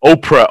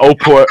Oprah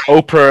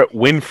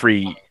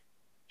Winfrey,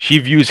 she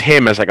views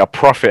him as like a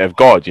prophet of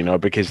God, you know,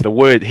 because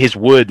his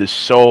word is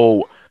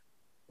so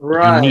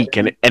unique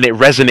and it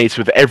resonates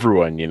with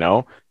everyone, you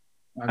know.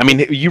 I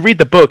mean, you read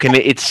the book and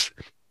it's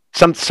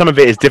some of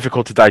it is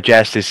difficult to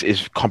digest,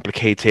 is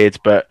complicated,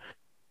 but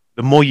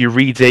the more you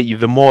read it,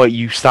 the more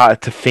you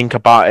start to think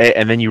about it,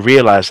 and then you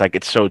realize like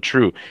it's so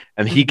true.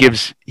 And he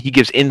gives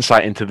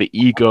insight into the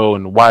ego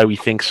and why we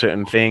think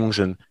certain things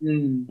and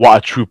what our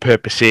true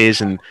purpose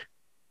is. And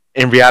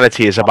in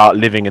reality, it's about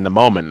living in the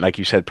moment, like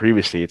you said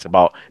previously. It's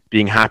about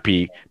being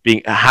happy,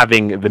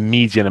 having the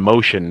median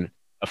emotion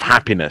of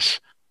happiness.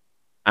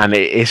 And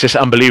it's just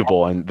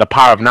unbelievable. And The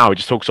Power of Now, it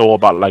just talks all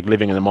about like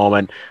living in the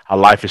moment. Our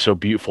life is so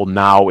beautiful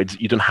now.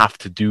 You don't have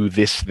to do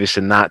this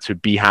and that to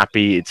be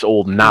happy. It's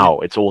all now.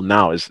 It's all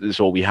now. It's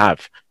all we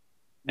have.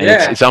 And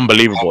it's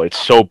unbelievable. It's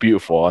so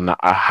beautiful, and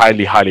I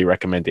highly, highly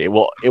recommend it. It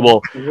will.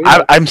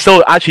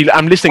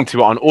 I'm listening to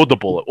it on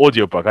Audible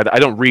audiobook. I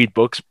don't read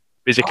books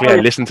physically. I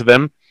listen to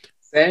them.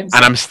 Same.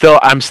 And I'm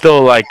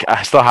still like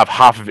I still have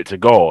half of it to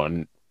go,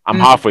 and I'm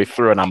halfway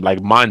through, and I'm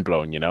like mind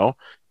blown, you know.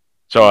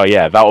 So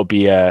that would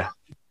be a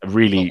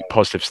really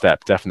positive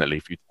step, definitely,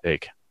 for you to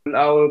take.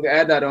 I will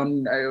add that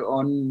on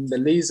the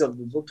list of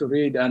the book to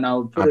read, and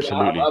I'll put it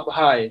up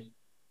high.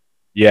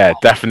 Yeah,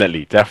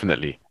 definitely.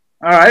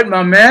 All right,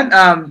 my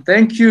man.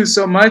 Thank you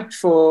so much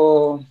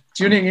for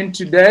tuning in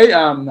today.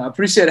 I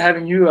appreciate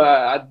having you.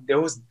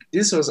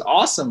 This was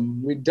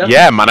awesome.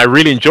 Man, I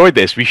really enjoyed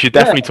this. We should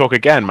definitely talk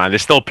again, man.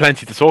 There's still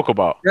plenty to talk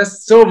about.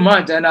 There's so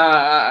much, and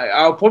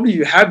I'll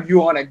probably have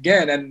you on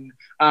again. And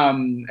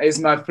it's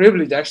my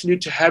privilege actually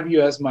to have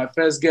you as my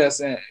first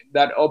guest.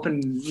 That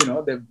opened, you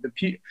know, the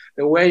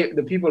way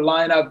the people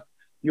line up.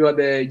 You are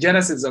the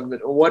genesis of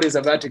what is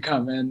about to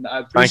come, and I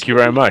appreciate thank you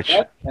very much.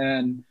 That.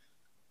 And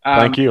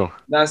thank you.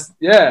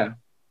 It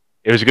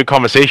was a good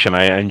conversation.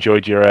 I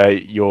enjoyed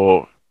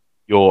your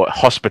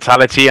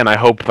hospitality, and I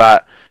hope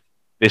that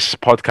this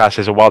podcast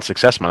is a wild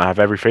success, man. I have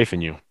every faith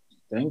in you.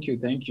 Thank you.